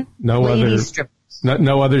human lady strippers.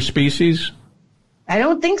 No other species? I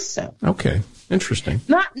don't think so. Okay. Interesting.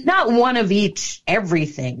 Not one of each,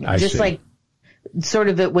 everything. I see. Like, sort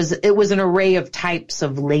of it was an array of types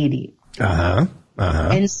of lady.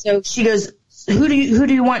 And so she goes, who do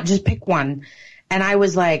you want? Just pick one. And I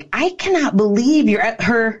was like, I cannot believe you're at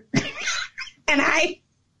her. And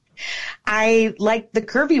I like the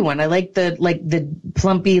curvy one. I like the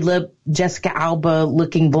plumpy lip Jessica Alba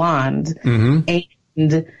looking blonde.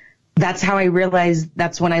 And that's how I realized,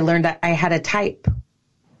 that's when I learned that I had a type.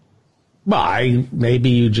 Well, maybe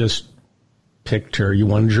you just picked her, you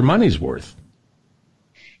wanted your money's worth.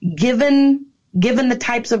 Given the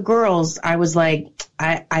types of girls, I was like,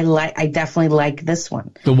 I definitely like this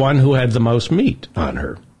one. The one who had the most meat on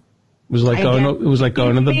her. It was like going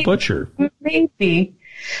to the butcher. Maybe.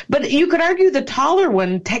 But you could argue the taller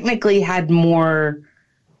one technically had more,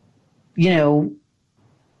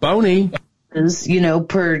 bony.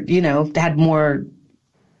 Had more.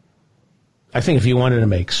 I think if you wanted to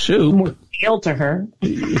make soup. More scale to her.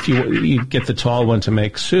 If you get the tall one to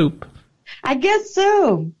make soup. I guess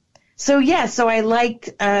so. So yeah, so I liked,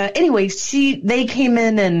 anyway, they came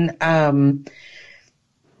in and,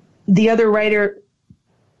 the other writer,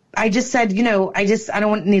 I just said, I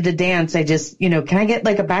don't need to dance. I just, can I get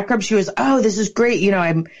like a back rub? She was, oh, this is great.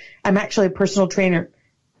 I'm actually a personal trainer.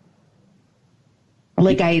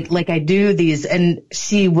 Like I do these, and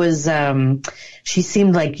she was, she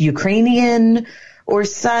seemed like Ukrainian or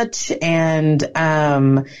such, and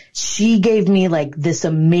she gave me like this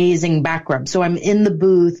amazing back rub. So I'm in the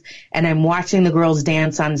booth and I'm watching the girls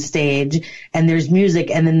dance on stage, and there's music,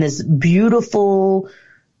 and then this beautiful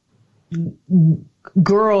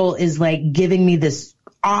girl is like giving me this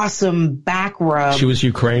awesome back rub. She was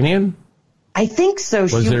Ukrainian? I think so.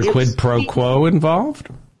 Was there quid pro quo involved?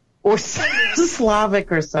 Or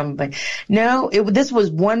Slavic or something. No, this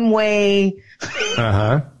was one way.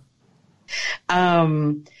 Uh-huh.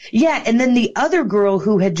 Yeah, and then the other girl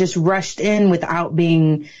who had just rushed in without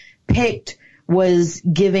being picked was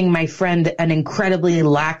giving my friend an incredibly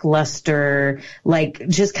lackluster, like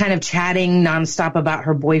just kind of chatting nonstop about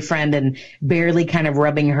her boyfriend and barely kind of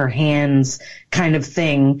rubbing her hands kind of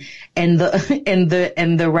thing. And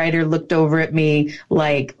the writer looked over at me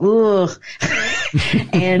like, ugh.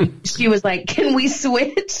 And she was like, can we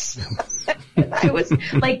switch? I was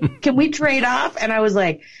like, can we trade off? And I was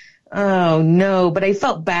like, oh no, but I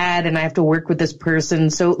felt bad and I have to work with this person.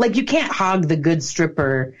 So like you can't hog the good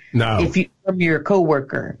stripper. No. If you from your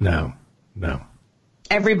coworker. No.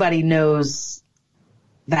 Everybody knows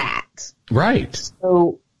that. Right.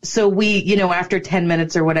 So we, after 10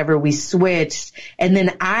 minutes or whatever, we switched. And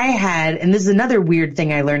then and this is another weird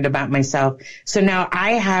thing I learned about myself. So now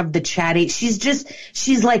I have the chatty,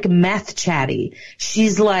 she's like meth chatty.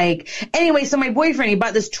 She's like, anyway, so my boyfriend, he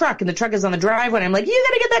bought this truck and the truck is on the driveway. And I'm like, you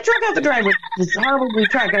gotta get that truck off the driveway. This horrible blue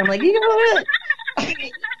truck. And I'm like, you know what?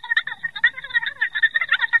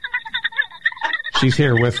 She's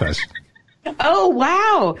here with us. Oh,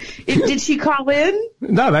 wow. Did she call in?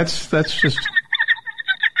 No, that's just...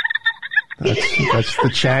 That's the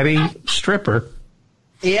chatty stripper.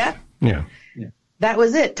 Yeah? Yeah. That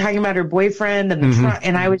was it, talking about her boyfriend and the truck.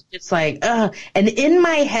 And I was just like, ugh. And in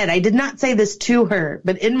my head, I did not say this to her,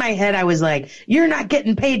 but in my head, I was like, you're not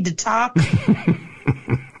getting paid to talk.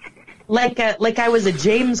 like I was a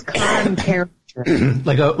James Caan character.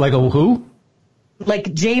 like a who? Like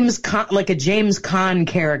a James Caan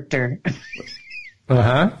character.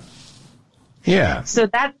 Uh-huh. Yeah. So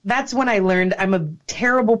that's when I learned I'm a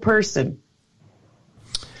terrible person.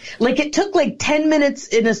 Like it took like 10 minutes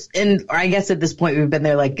in I guess at this point we've been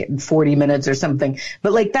there like 40 minutes or something.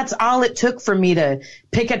 But like that's all it took for me to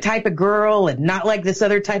pick a type of girl and not like this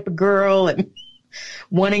other type of girl and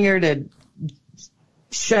wanting her to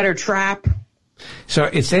shut her trap. So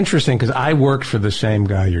it's interesting because I worked for the same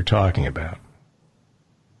guy you're talking about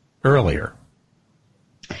earlier.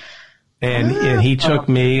 And he took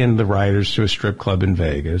me and the writers to a strip club in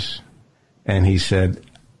Vegas, and he said,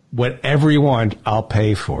 whatever you want, I'll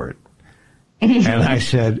pay for it. And I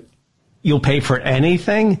said, you'll pay for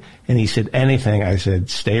anything? And he said, anything. I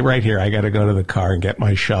said, stay right here. I got to go to the car and get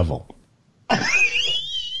my shovel.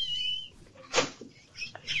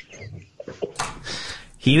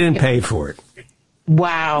 He didn't pay for it.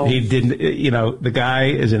 Wow. He didn't, the guy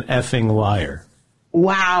is an effing liar.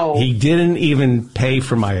 Wow. He didn't even pay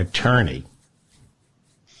for my attorney.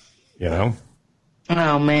 Oh,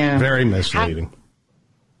 man. Very misleading.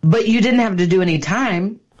 But you didn't have to do any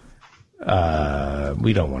time.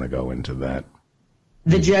 We don't want to go into that.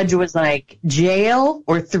 The judge was like, jail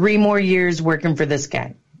or 3 more years working for this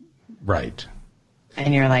guy. Right.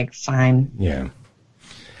 And you're like, fine. Yeah.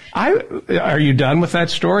 Are you done with that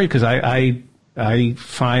story? Because I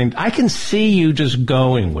find I can see you just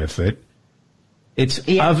going with it. It's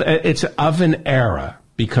of an era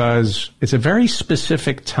because it's a very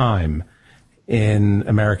specific time in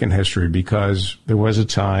American history because there was a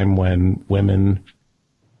time when women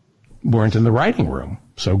weren't in the writing room.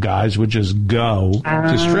 So guys would just go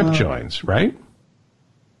to strip joints, right?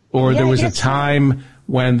 Or there was a time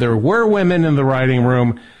when there were women in the writing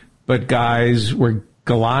room, but guys were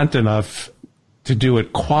gallant enough to do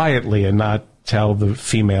it quietly and not tell the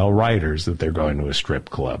female writers that they're going to a strip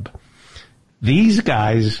club. These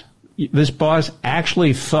guys, this boss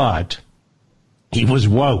actually thought he was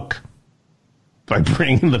woke by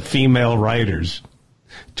bringing the female writers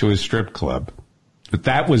to a strip club. But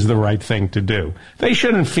that was the right thing to do. They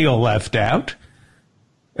shouldn't feel left out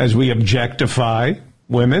as we objectify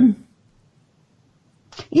women.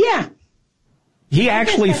 Yeah. He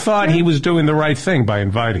actually thought he was doing the right thing by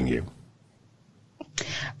inviting you.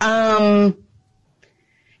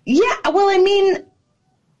 Yeah, well, I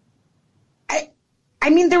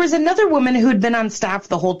mean, there was another woman who had been on staff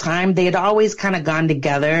the whole time. They had always kind of gone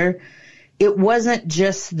together. It wasn't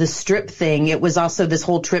just the strip thing. It was also this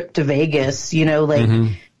whole trip to Vegas, we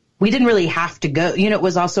didn't really have to go. It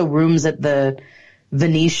was also rooms at the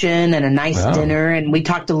Venetian and a nice dinner. And we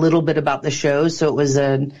talked a little bit about the show. So it was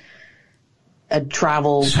a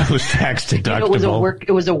travel. So it was tax deductible.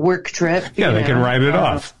 It was a work trip. Yeah, they can write it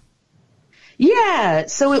off. Yeah.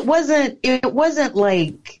 So it wasn't just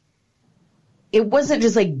like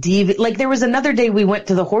DV. Like there was another day we went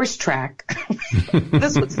to the horse track.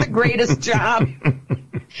 This was the greatest job.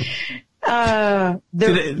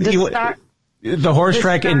 The horse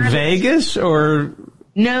track in Vegas or?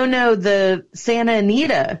 No, the Santa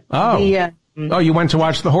Anita. Oh. You went to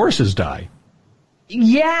watch the horses die.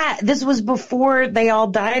 Yeah, this was before they all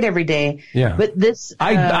died every day. Yeah. But this...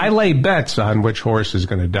 I lay bets on which horse is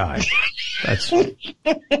going to die. That's...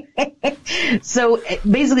 So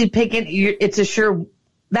basically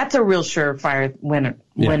that's a real surefire win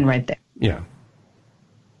right there. Yeah.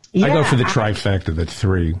 I go for the trifecta that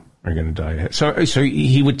 3 are going to die. So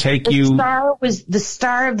he would take you... The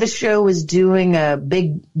star of the show was doing a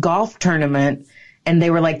big golf tournament, and they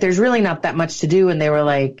were like, there's really not that much to do, and they were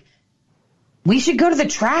like, we should go to the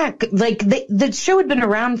track. Like, the show had been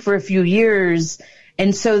around for a few years,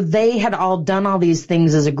 and so they had all done all these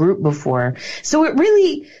things as a group before. So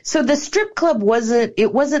the strip club wasn't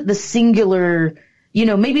the singular,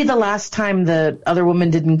 maybe the last time the other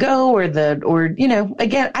woman didn't go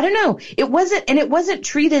again, I don't know. It wasn't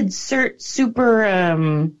treated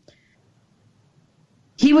super,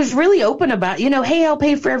 he was really open about, hey, I'll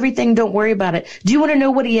pay for everything. Don't worry about it. Do you want to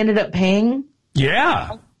know what he ended up paying?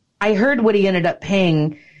 Yeah. I heard what he ended up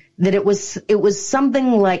paying, that it was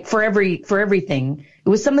something like for everything. It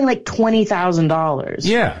was something like $20,000.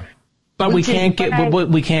 Yeah. But we can't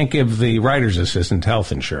give the writer's assistant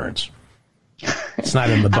health insurance. It's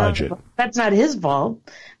not in the budget. That's not his fault.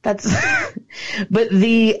 But that's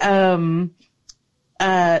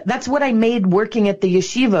what I made working at the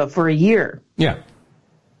yeshiva for a year. Yeah.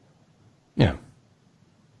 Yeah.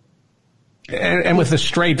 And with a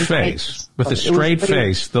straight face,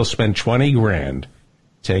 they'll spend $20,000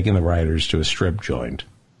 taking the writers to a strip joint.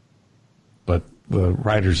 But the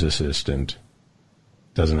writer's assistant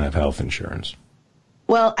doesn't have health insurance.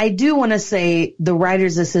 Well, I do want to say the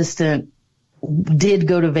writer's assistant did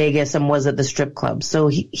go to Vegas and was at the strip club, so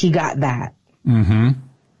he got that. Mm-hmm.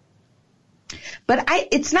 But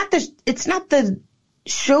it's not the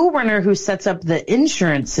showrunner who sets up the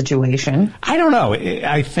insurance situation. I don't know.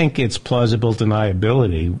 I think it's plausible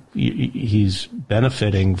deniability. He's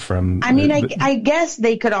benefiting from... I guess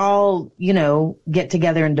they could all, get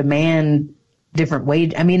together and demand different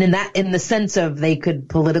wage. I mean, in the sense of they could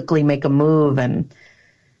politically make a move and,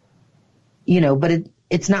 but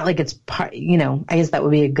it's not like it's part, I guess that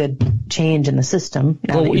would be a good change in the system.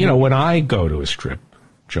 Well, when I go to a strip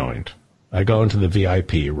joint, I go into the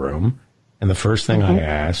VIP room, and the first thing I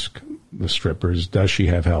ask the strippers, does she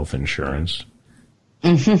have health insurance?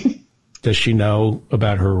 Mm-hmm. Does she know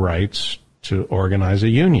about her rights to organize a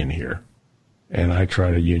union here? And I try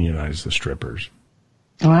to unionize the strippers.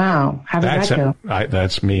 Wow. How did that go?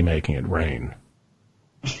 That's me making it rain.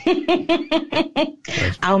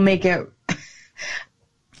 I'll make it...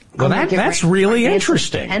 Well, that's really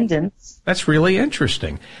interesting. That's really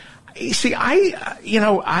interesting. You see,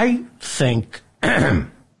 I think...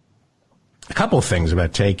 a couple of things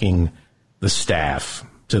about taking the staff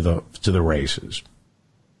to the races.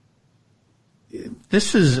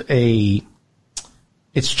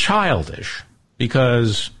 It's childish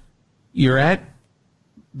because you're at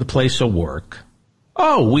the place of work.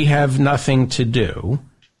 Oh, we have nothing to do.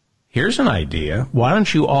 Here's an idea. Why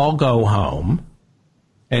don't you all go home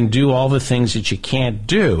and do all the things that you can't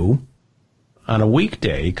do on a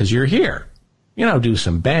weekday because you're here? do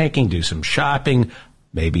some banking, do some shopping,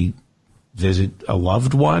 maybe visit a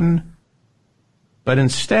loved one. But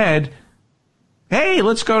instead, hey,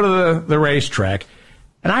 let's go to the racetrack.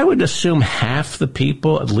 And I would assume half the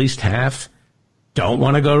people, at least half, don't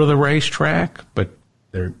want to go to the racetrack, but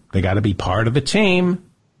they got to be part of the team.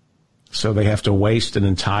 So they have to waste an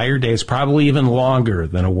entire day. It's probably even longer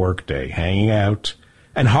than a work day, hanging out,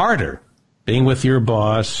 and harder, being with your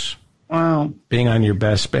boss. Wow. Being on your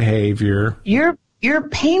best behavior. You're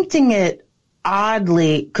painting it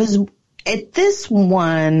oddly, because at this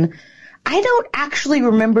one, I don't actually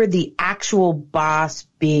remember the actual boss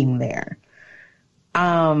being there.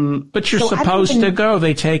 But you're supposed to go.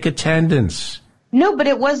 They take attendance. No, but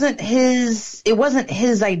it wasn't his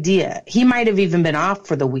idea. He might have even been off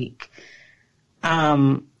for the week.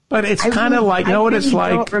 But it's kind of like, what it's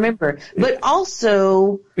like? I don't remember. But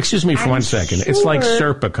also, excuse me for 1 second. Sure. It's like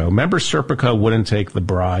Serpico. Remember, Serpico wouldn't take the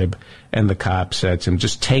bribe, and the cop said to him,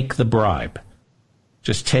 just take the bribe.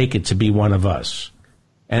 Just take it to be one of us.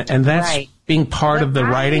 And that's right. Being part of the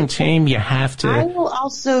writing team, you have to. I will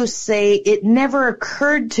also say it never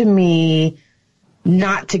occurred to me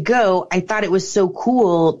not to go. I thought it was so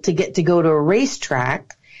cool to get to go to a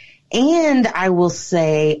racetrack. And I will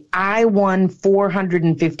say I won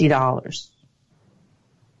 $450.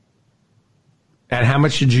 And how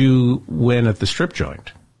much did you win at the strip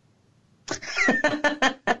joint?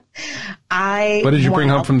 What did you bring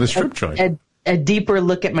home from the strip joint? A deeper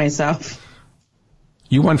look at myself.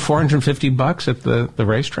 You won $450 at the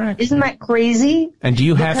racetrack? Isn't that crazy? And do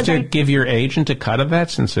you have to give your agent a cut of that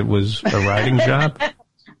since it was a writing job?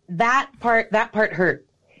 That part hurt.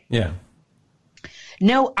 Yeah.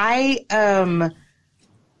 No, it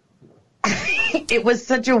was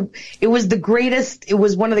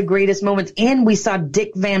one of the greatest moments. And we saw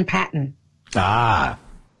Dick Van Patten.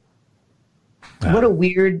 What a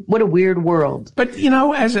weird world. But,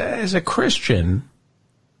 as a Christian,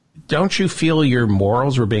 don't you feel your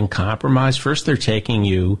morals were being compromised? First, they're taking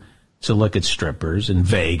you to look at strippers in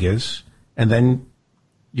Vegas, and then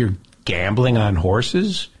you're gambling on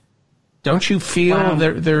horses. Don't you feel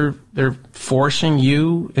they're forcing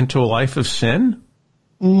you into a life of sin?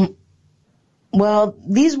 Well,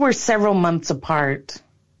 these were several months apart.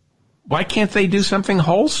 Why can't they do something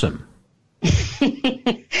wholesome?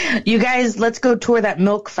 You guys, let's go tour that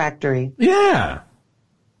milk factory. Yeah.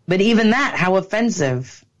 But even that, how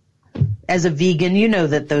offensive. As a vegan, you know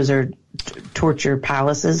that those are torture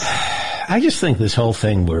palaces. I just think this whole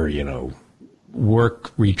thing where,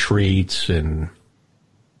 work retreats and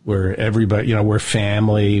where everybody, we're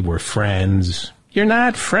family, we're friends. You're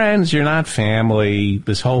not friends, you're not family.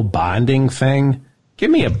 This whole bonding thing, give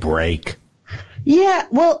me a break. Yeah,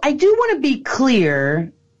 well, I do want to be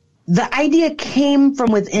clear. The idea came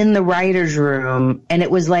from within the writer's room, and it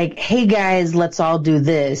was like, hey, guys, let's all do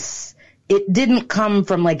this. It didn't come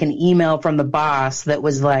from like an email from the boss that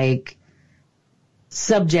was like,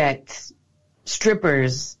 subject,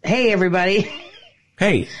 strippers. Hey, everybody.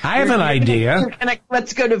 Hey, I have an idea.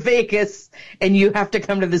 Let's go to Vegas, and you have to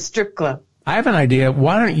come to the strip club. I have an idea.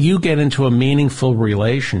 Why don't you get into a meaningful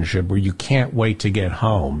relationship where you can't wait to get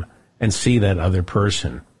home and see that other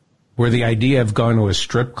person? Where the idea of going to a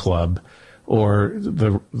strip club or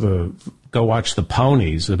the go watch the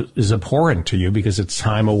ponies is abhorrent to you because it's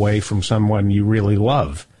time away from someone you really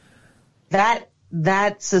love.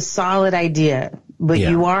 That's a solid idea, but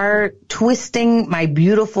you are twisting my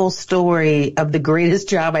beautiful story of the greatest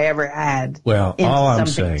job I ever had. Well, all I'm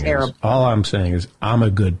saying is I'm a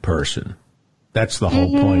good person. That's the whole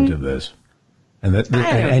point of this.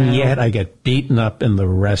 And yet I get beaten up in the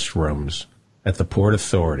restrooms at the Port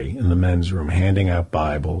Authority in the men's room, handing out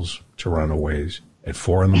Bibles to runaways at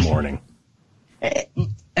 4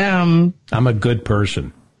 a.m. I'm a good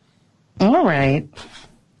person. All right.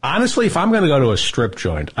 Honestly, if I'm going to go to a strip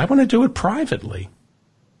joint, I want to do it privately.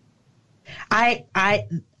 I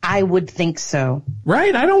would think so.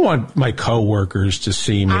 Right? I don't want my coworkers to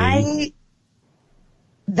see me.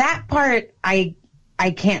 That part I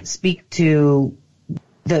can't speak to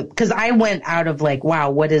because I went out of like,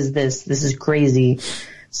 wow, what is this? This is crazy.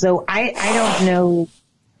 So I don't know.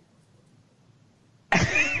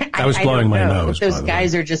 I was blowing my nose. Those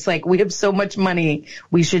guys are just like, we have so much money,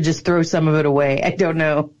 we should just throw some of it away. I don't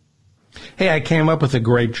know. Hey, I came up with a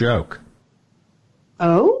great joke.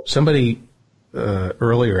 Oh? Somebody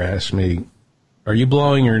earlier asked me, are you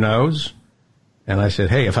blowing your nose? And I said,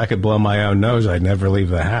 hey, if I could blow my own nose, I'd never leave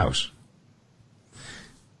the house.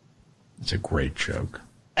 It's a great joke.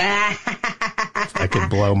 I could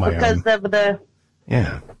blow my own. Because of the...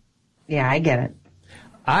 Yeah. Yeah, I get it.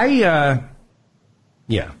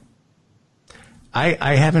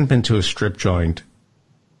 I haven't been to a strip joint.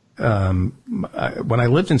 When I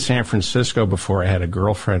lived in San Francisco before, I had a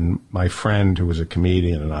girlfriend, my friend who was a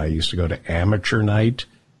comedian, and I used to go to amateur night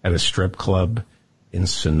at a strip club in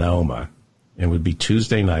Sonoma. And it would be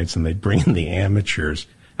Tuesday nights, and they'd bring in the amateurs.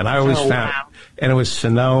 And I always and it was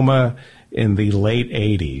Sonoma in the late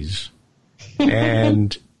 80s.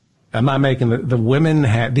 And I'm not making the women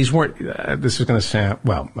had, these weren't, this is going to sound,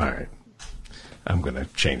 well, all right. I'm going to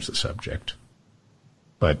change the subject.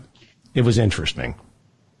 But it was interesting.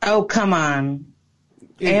 Oh, come on.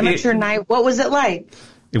 Amateur night, what was it like?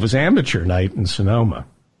 It was amateur night in Sonoma.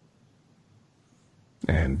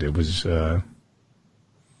 And it was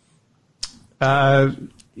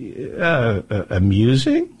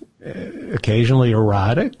amusing, occasionally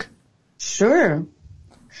erotic. Sure.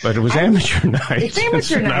 But it was amateur night. It's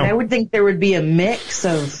amateur night. I would think there would be a mix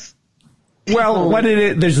of people. Well, what it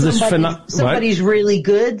is, there's this somebody's really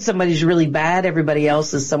good, somebody's really bad, everybody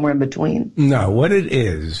else is somewhere in between. No, what it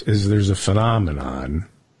is there's a phenomenon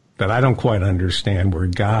that I don't quite understand where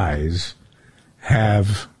guys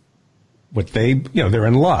have what they, they're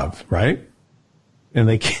in love, right? And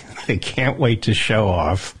they can't wait to show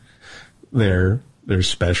off their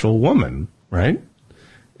special woman, right?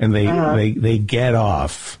 And they get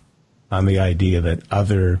off on the idea that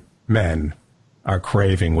other men are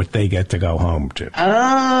craving what they get to go home to.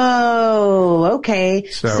 Oh, okay.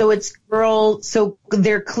 So it's so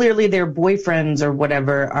they're clearly their boyfriends or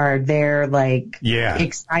whatever are there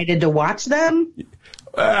excited to watch them?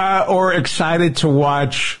 Or excited to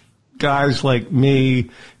watch guys like me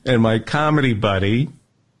and my comedy buddy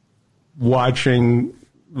watching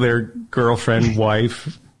their girlfriend,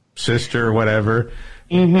 wife, sister, whatever,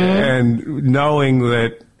 and knowing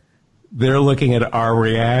that they're looking at our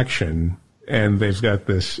reaction and they've got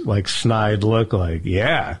this snide look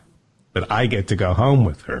yeah, but I get to go home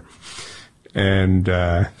with her. And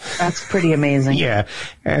that's pretty amazing. Yeah.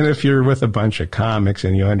 And if you're with a bunch of comics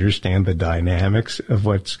and you understand the dynamics of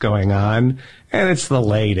what's going on, and it's the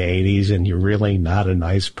late 80s and you're really not a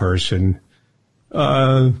nice person,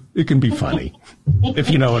 it can be funny, if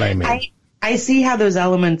you know what I mean. I see how those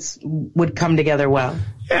elements would come together well.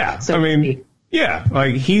 Yeah.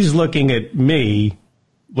 He's looking at me,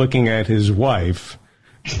 looking at his wife,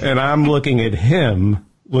 and I'm looking at him,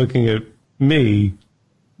 looking at me,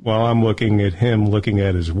 while I'm looking at him, looking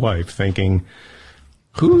at his wife, thinking,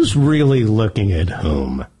 who's really looking at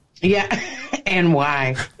whom? Yeah, and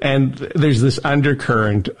why? And there's this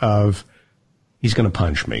undercurrent of, he's going to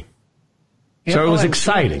punch me. So it was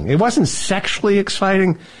exciting. It wasn't sexually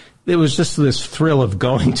exciting. It was just this thrill of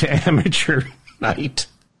going to amateur night.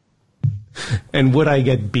 And would I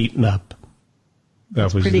get beaten up?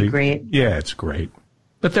 That was pretty great. Yeah, it's great.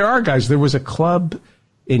 But there are guys. There was a club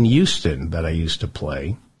in Houston that I used to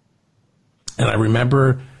play. And I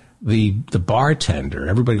remember the bartender,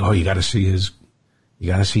 everybody, you got to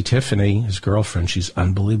see Tiffany, his girlfriend. She's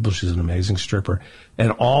unbelievable. She's an amazing stripper.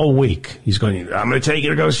 And all week he's going, I'm going to take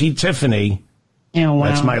you to go see Tiffany. Oh, wow.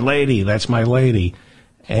 That's my lady. That's my lady.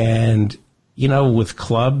 And, with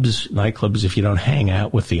nightclubs, if you don't hang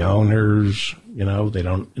out with the owners, they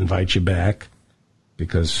don't invite you back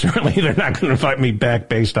because certainly they're not going to invite me back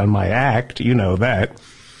based on my act. You know that.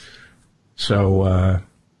 So,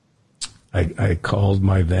 I called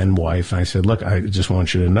my then wife and I said, look, I just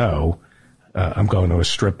want you to know, I'm going to a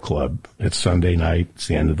strip club. It's Sunday night. It's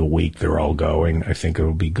the end of the week. They're all going. I think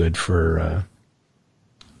it'll be good for,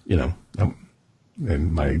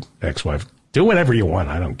 and my ex-wife, do whatever you want.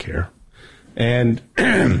 I don't care. And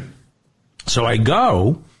so I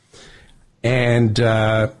go and,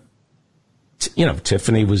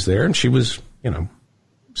 Tiffany was there and she was,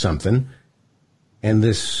 something. And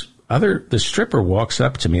the stripper walks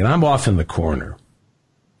up to me and I'm off in the corner,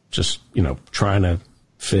 just, trying to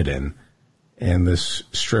fit in. And this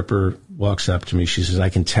stripper walks up to me. She says, I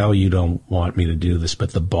can tell you don't want me to do this,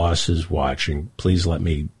 but the boss is watching. Please let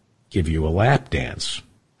me give you a lap dance.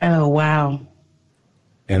 Oh, wow.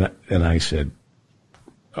 And I said,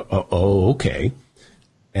 oh, okay.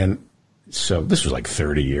 And so this was like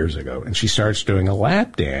 30 years ago. And she starts doing a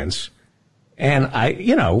lap dance. And I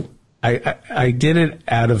did it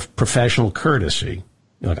out of professional courtesy.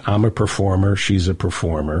 I'm a performer. She's a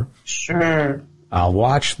performer. Sure. I'll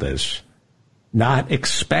watch this, not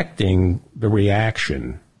expecting the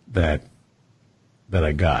reaction that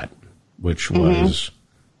I got, which was,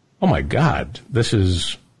 oh my God, this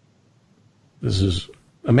is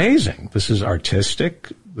amazing. This is artistic.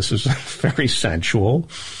 This is very sensual.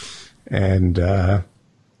 And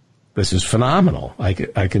this is phenomenal. I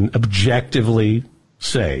can objectively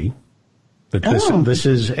say that this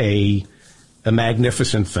is a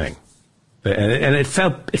magnificent thing. And it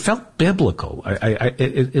felt biblical.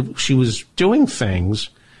 She was doing things.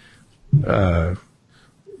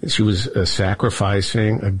 She was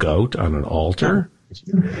sacrificing a goat on an altar.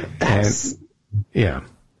 That's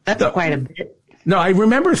quite a bit. No, I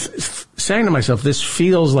remember saying to myself, "This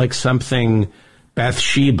feels like something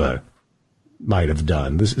Bathsheba might have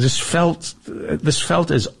done." This felt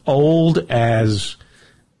as old as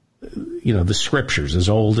the scriptures, as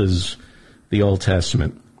old as the Old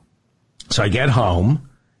Testament. So I get home,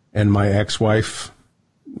 and my ex-wife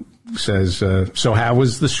says, "So how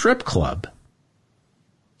was the strip club?"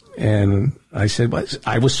 And I said, well,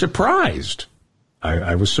 I was surprised.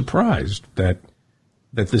 I was surprised that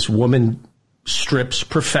this woman strips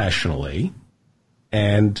professionally,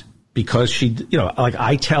 and because she, like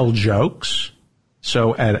I tell jokes.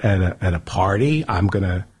 So at a party, I'm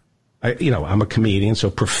a comedian. So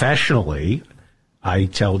professionally, I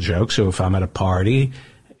tell jokes. So if I'm at a party,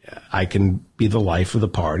 I can be the life of the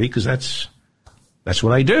party because that's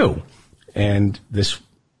what I do. And the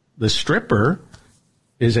stripper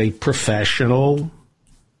is a professional,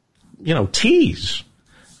 tease.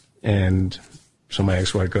 And so my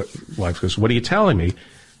ex-wife goes, "What are you telling me?"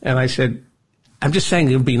 And I said, "I'm just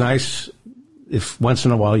saying it would be nice if once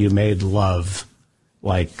in a while you made love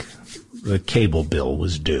like the cable bill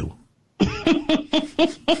was due."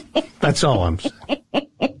 That's all I'm saying.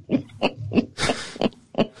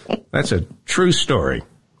 That's a true story.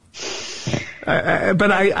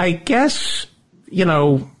 But I guess,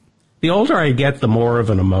 the older I get, the more of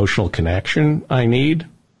an emotional connection I need.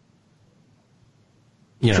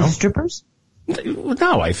 To strippers?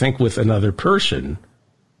 No, I think with another person.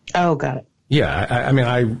 Oh, got it. Yeah,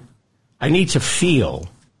 I need to feel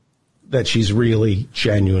that she's really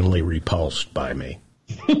genuinely repulsed by me.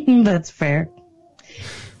 That's fair.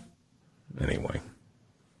 Anyway.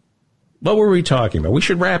 What were we talking about? We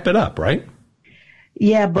should wrap it up, right?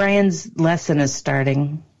 Yeah, Brian's lesson is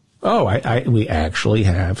starting. Oh, we actually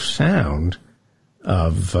have sound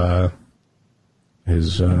of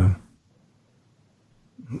his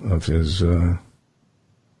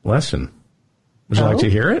lesson. Would you like to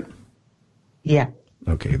hear it? Yeah.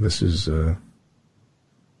 Okay, this is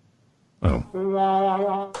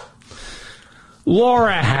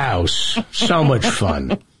Laura House. So much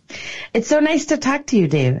fun. It's so nice to talk to you,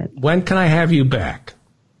 David. When can I have you back?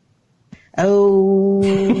 Oh,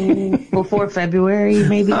 before February,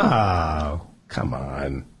 maybe? Oh, come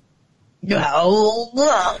on.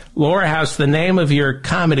 No. Laura House, the name of your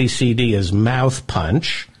comedy CD is Mouth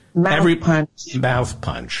Punch. Mouth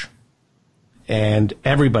Punch. And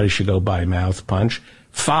everybody should go buy Mouth Punch.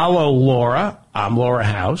 Follow Laura. I'm Laura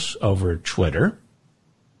House over at Twitter.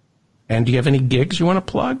 And do you have any gigs you want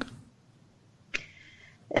to plug?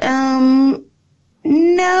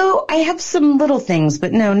 No, I have some little things,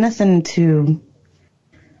 but no, nothing too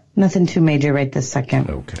major right this second.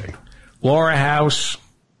 Okay. Laura House,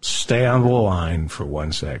 stay on the line for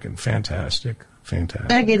 1 second. Fantastic.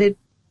 I get it.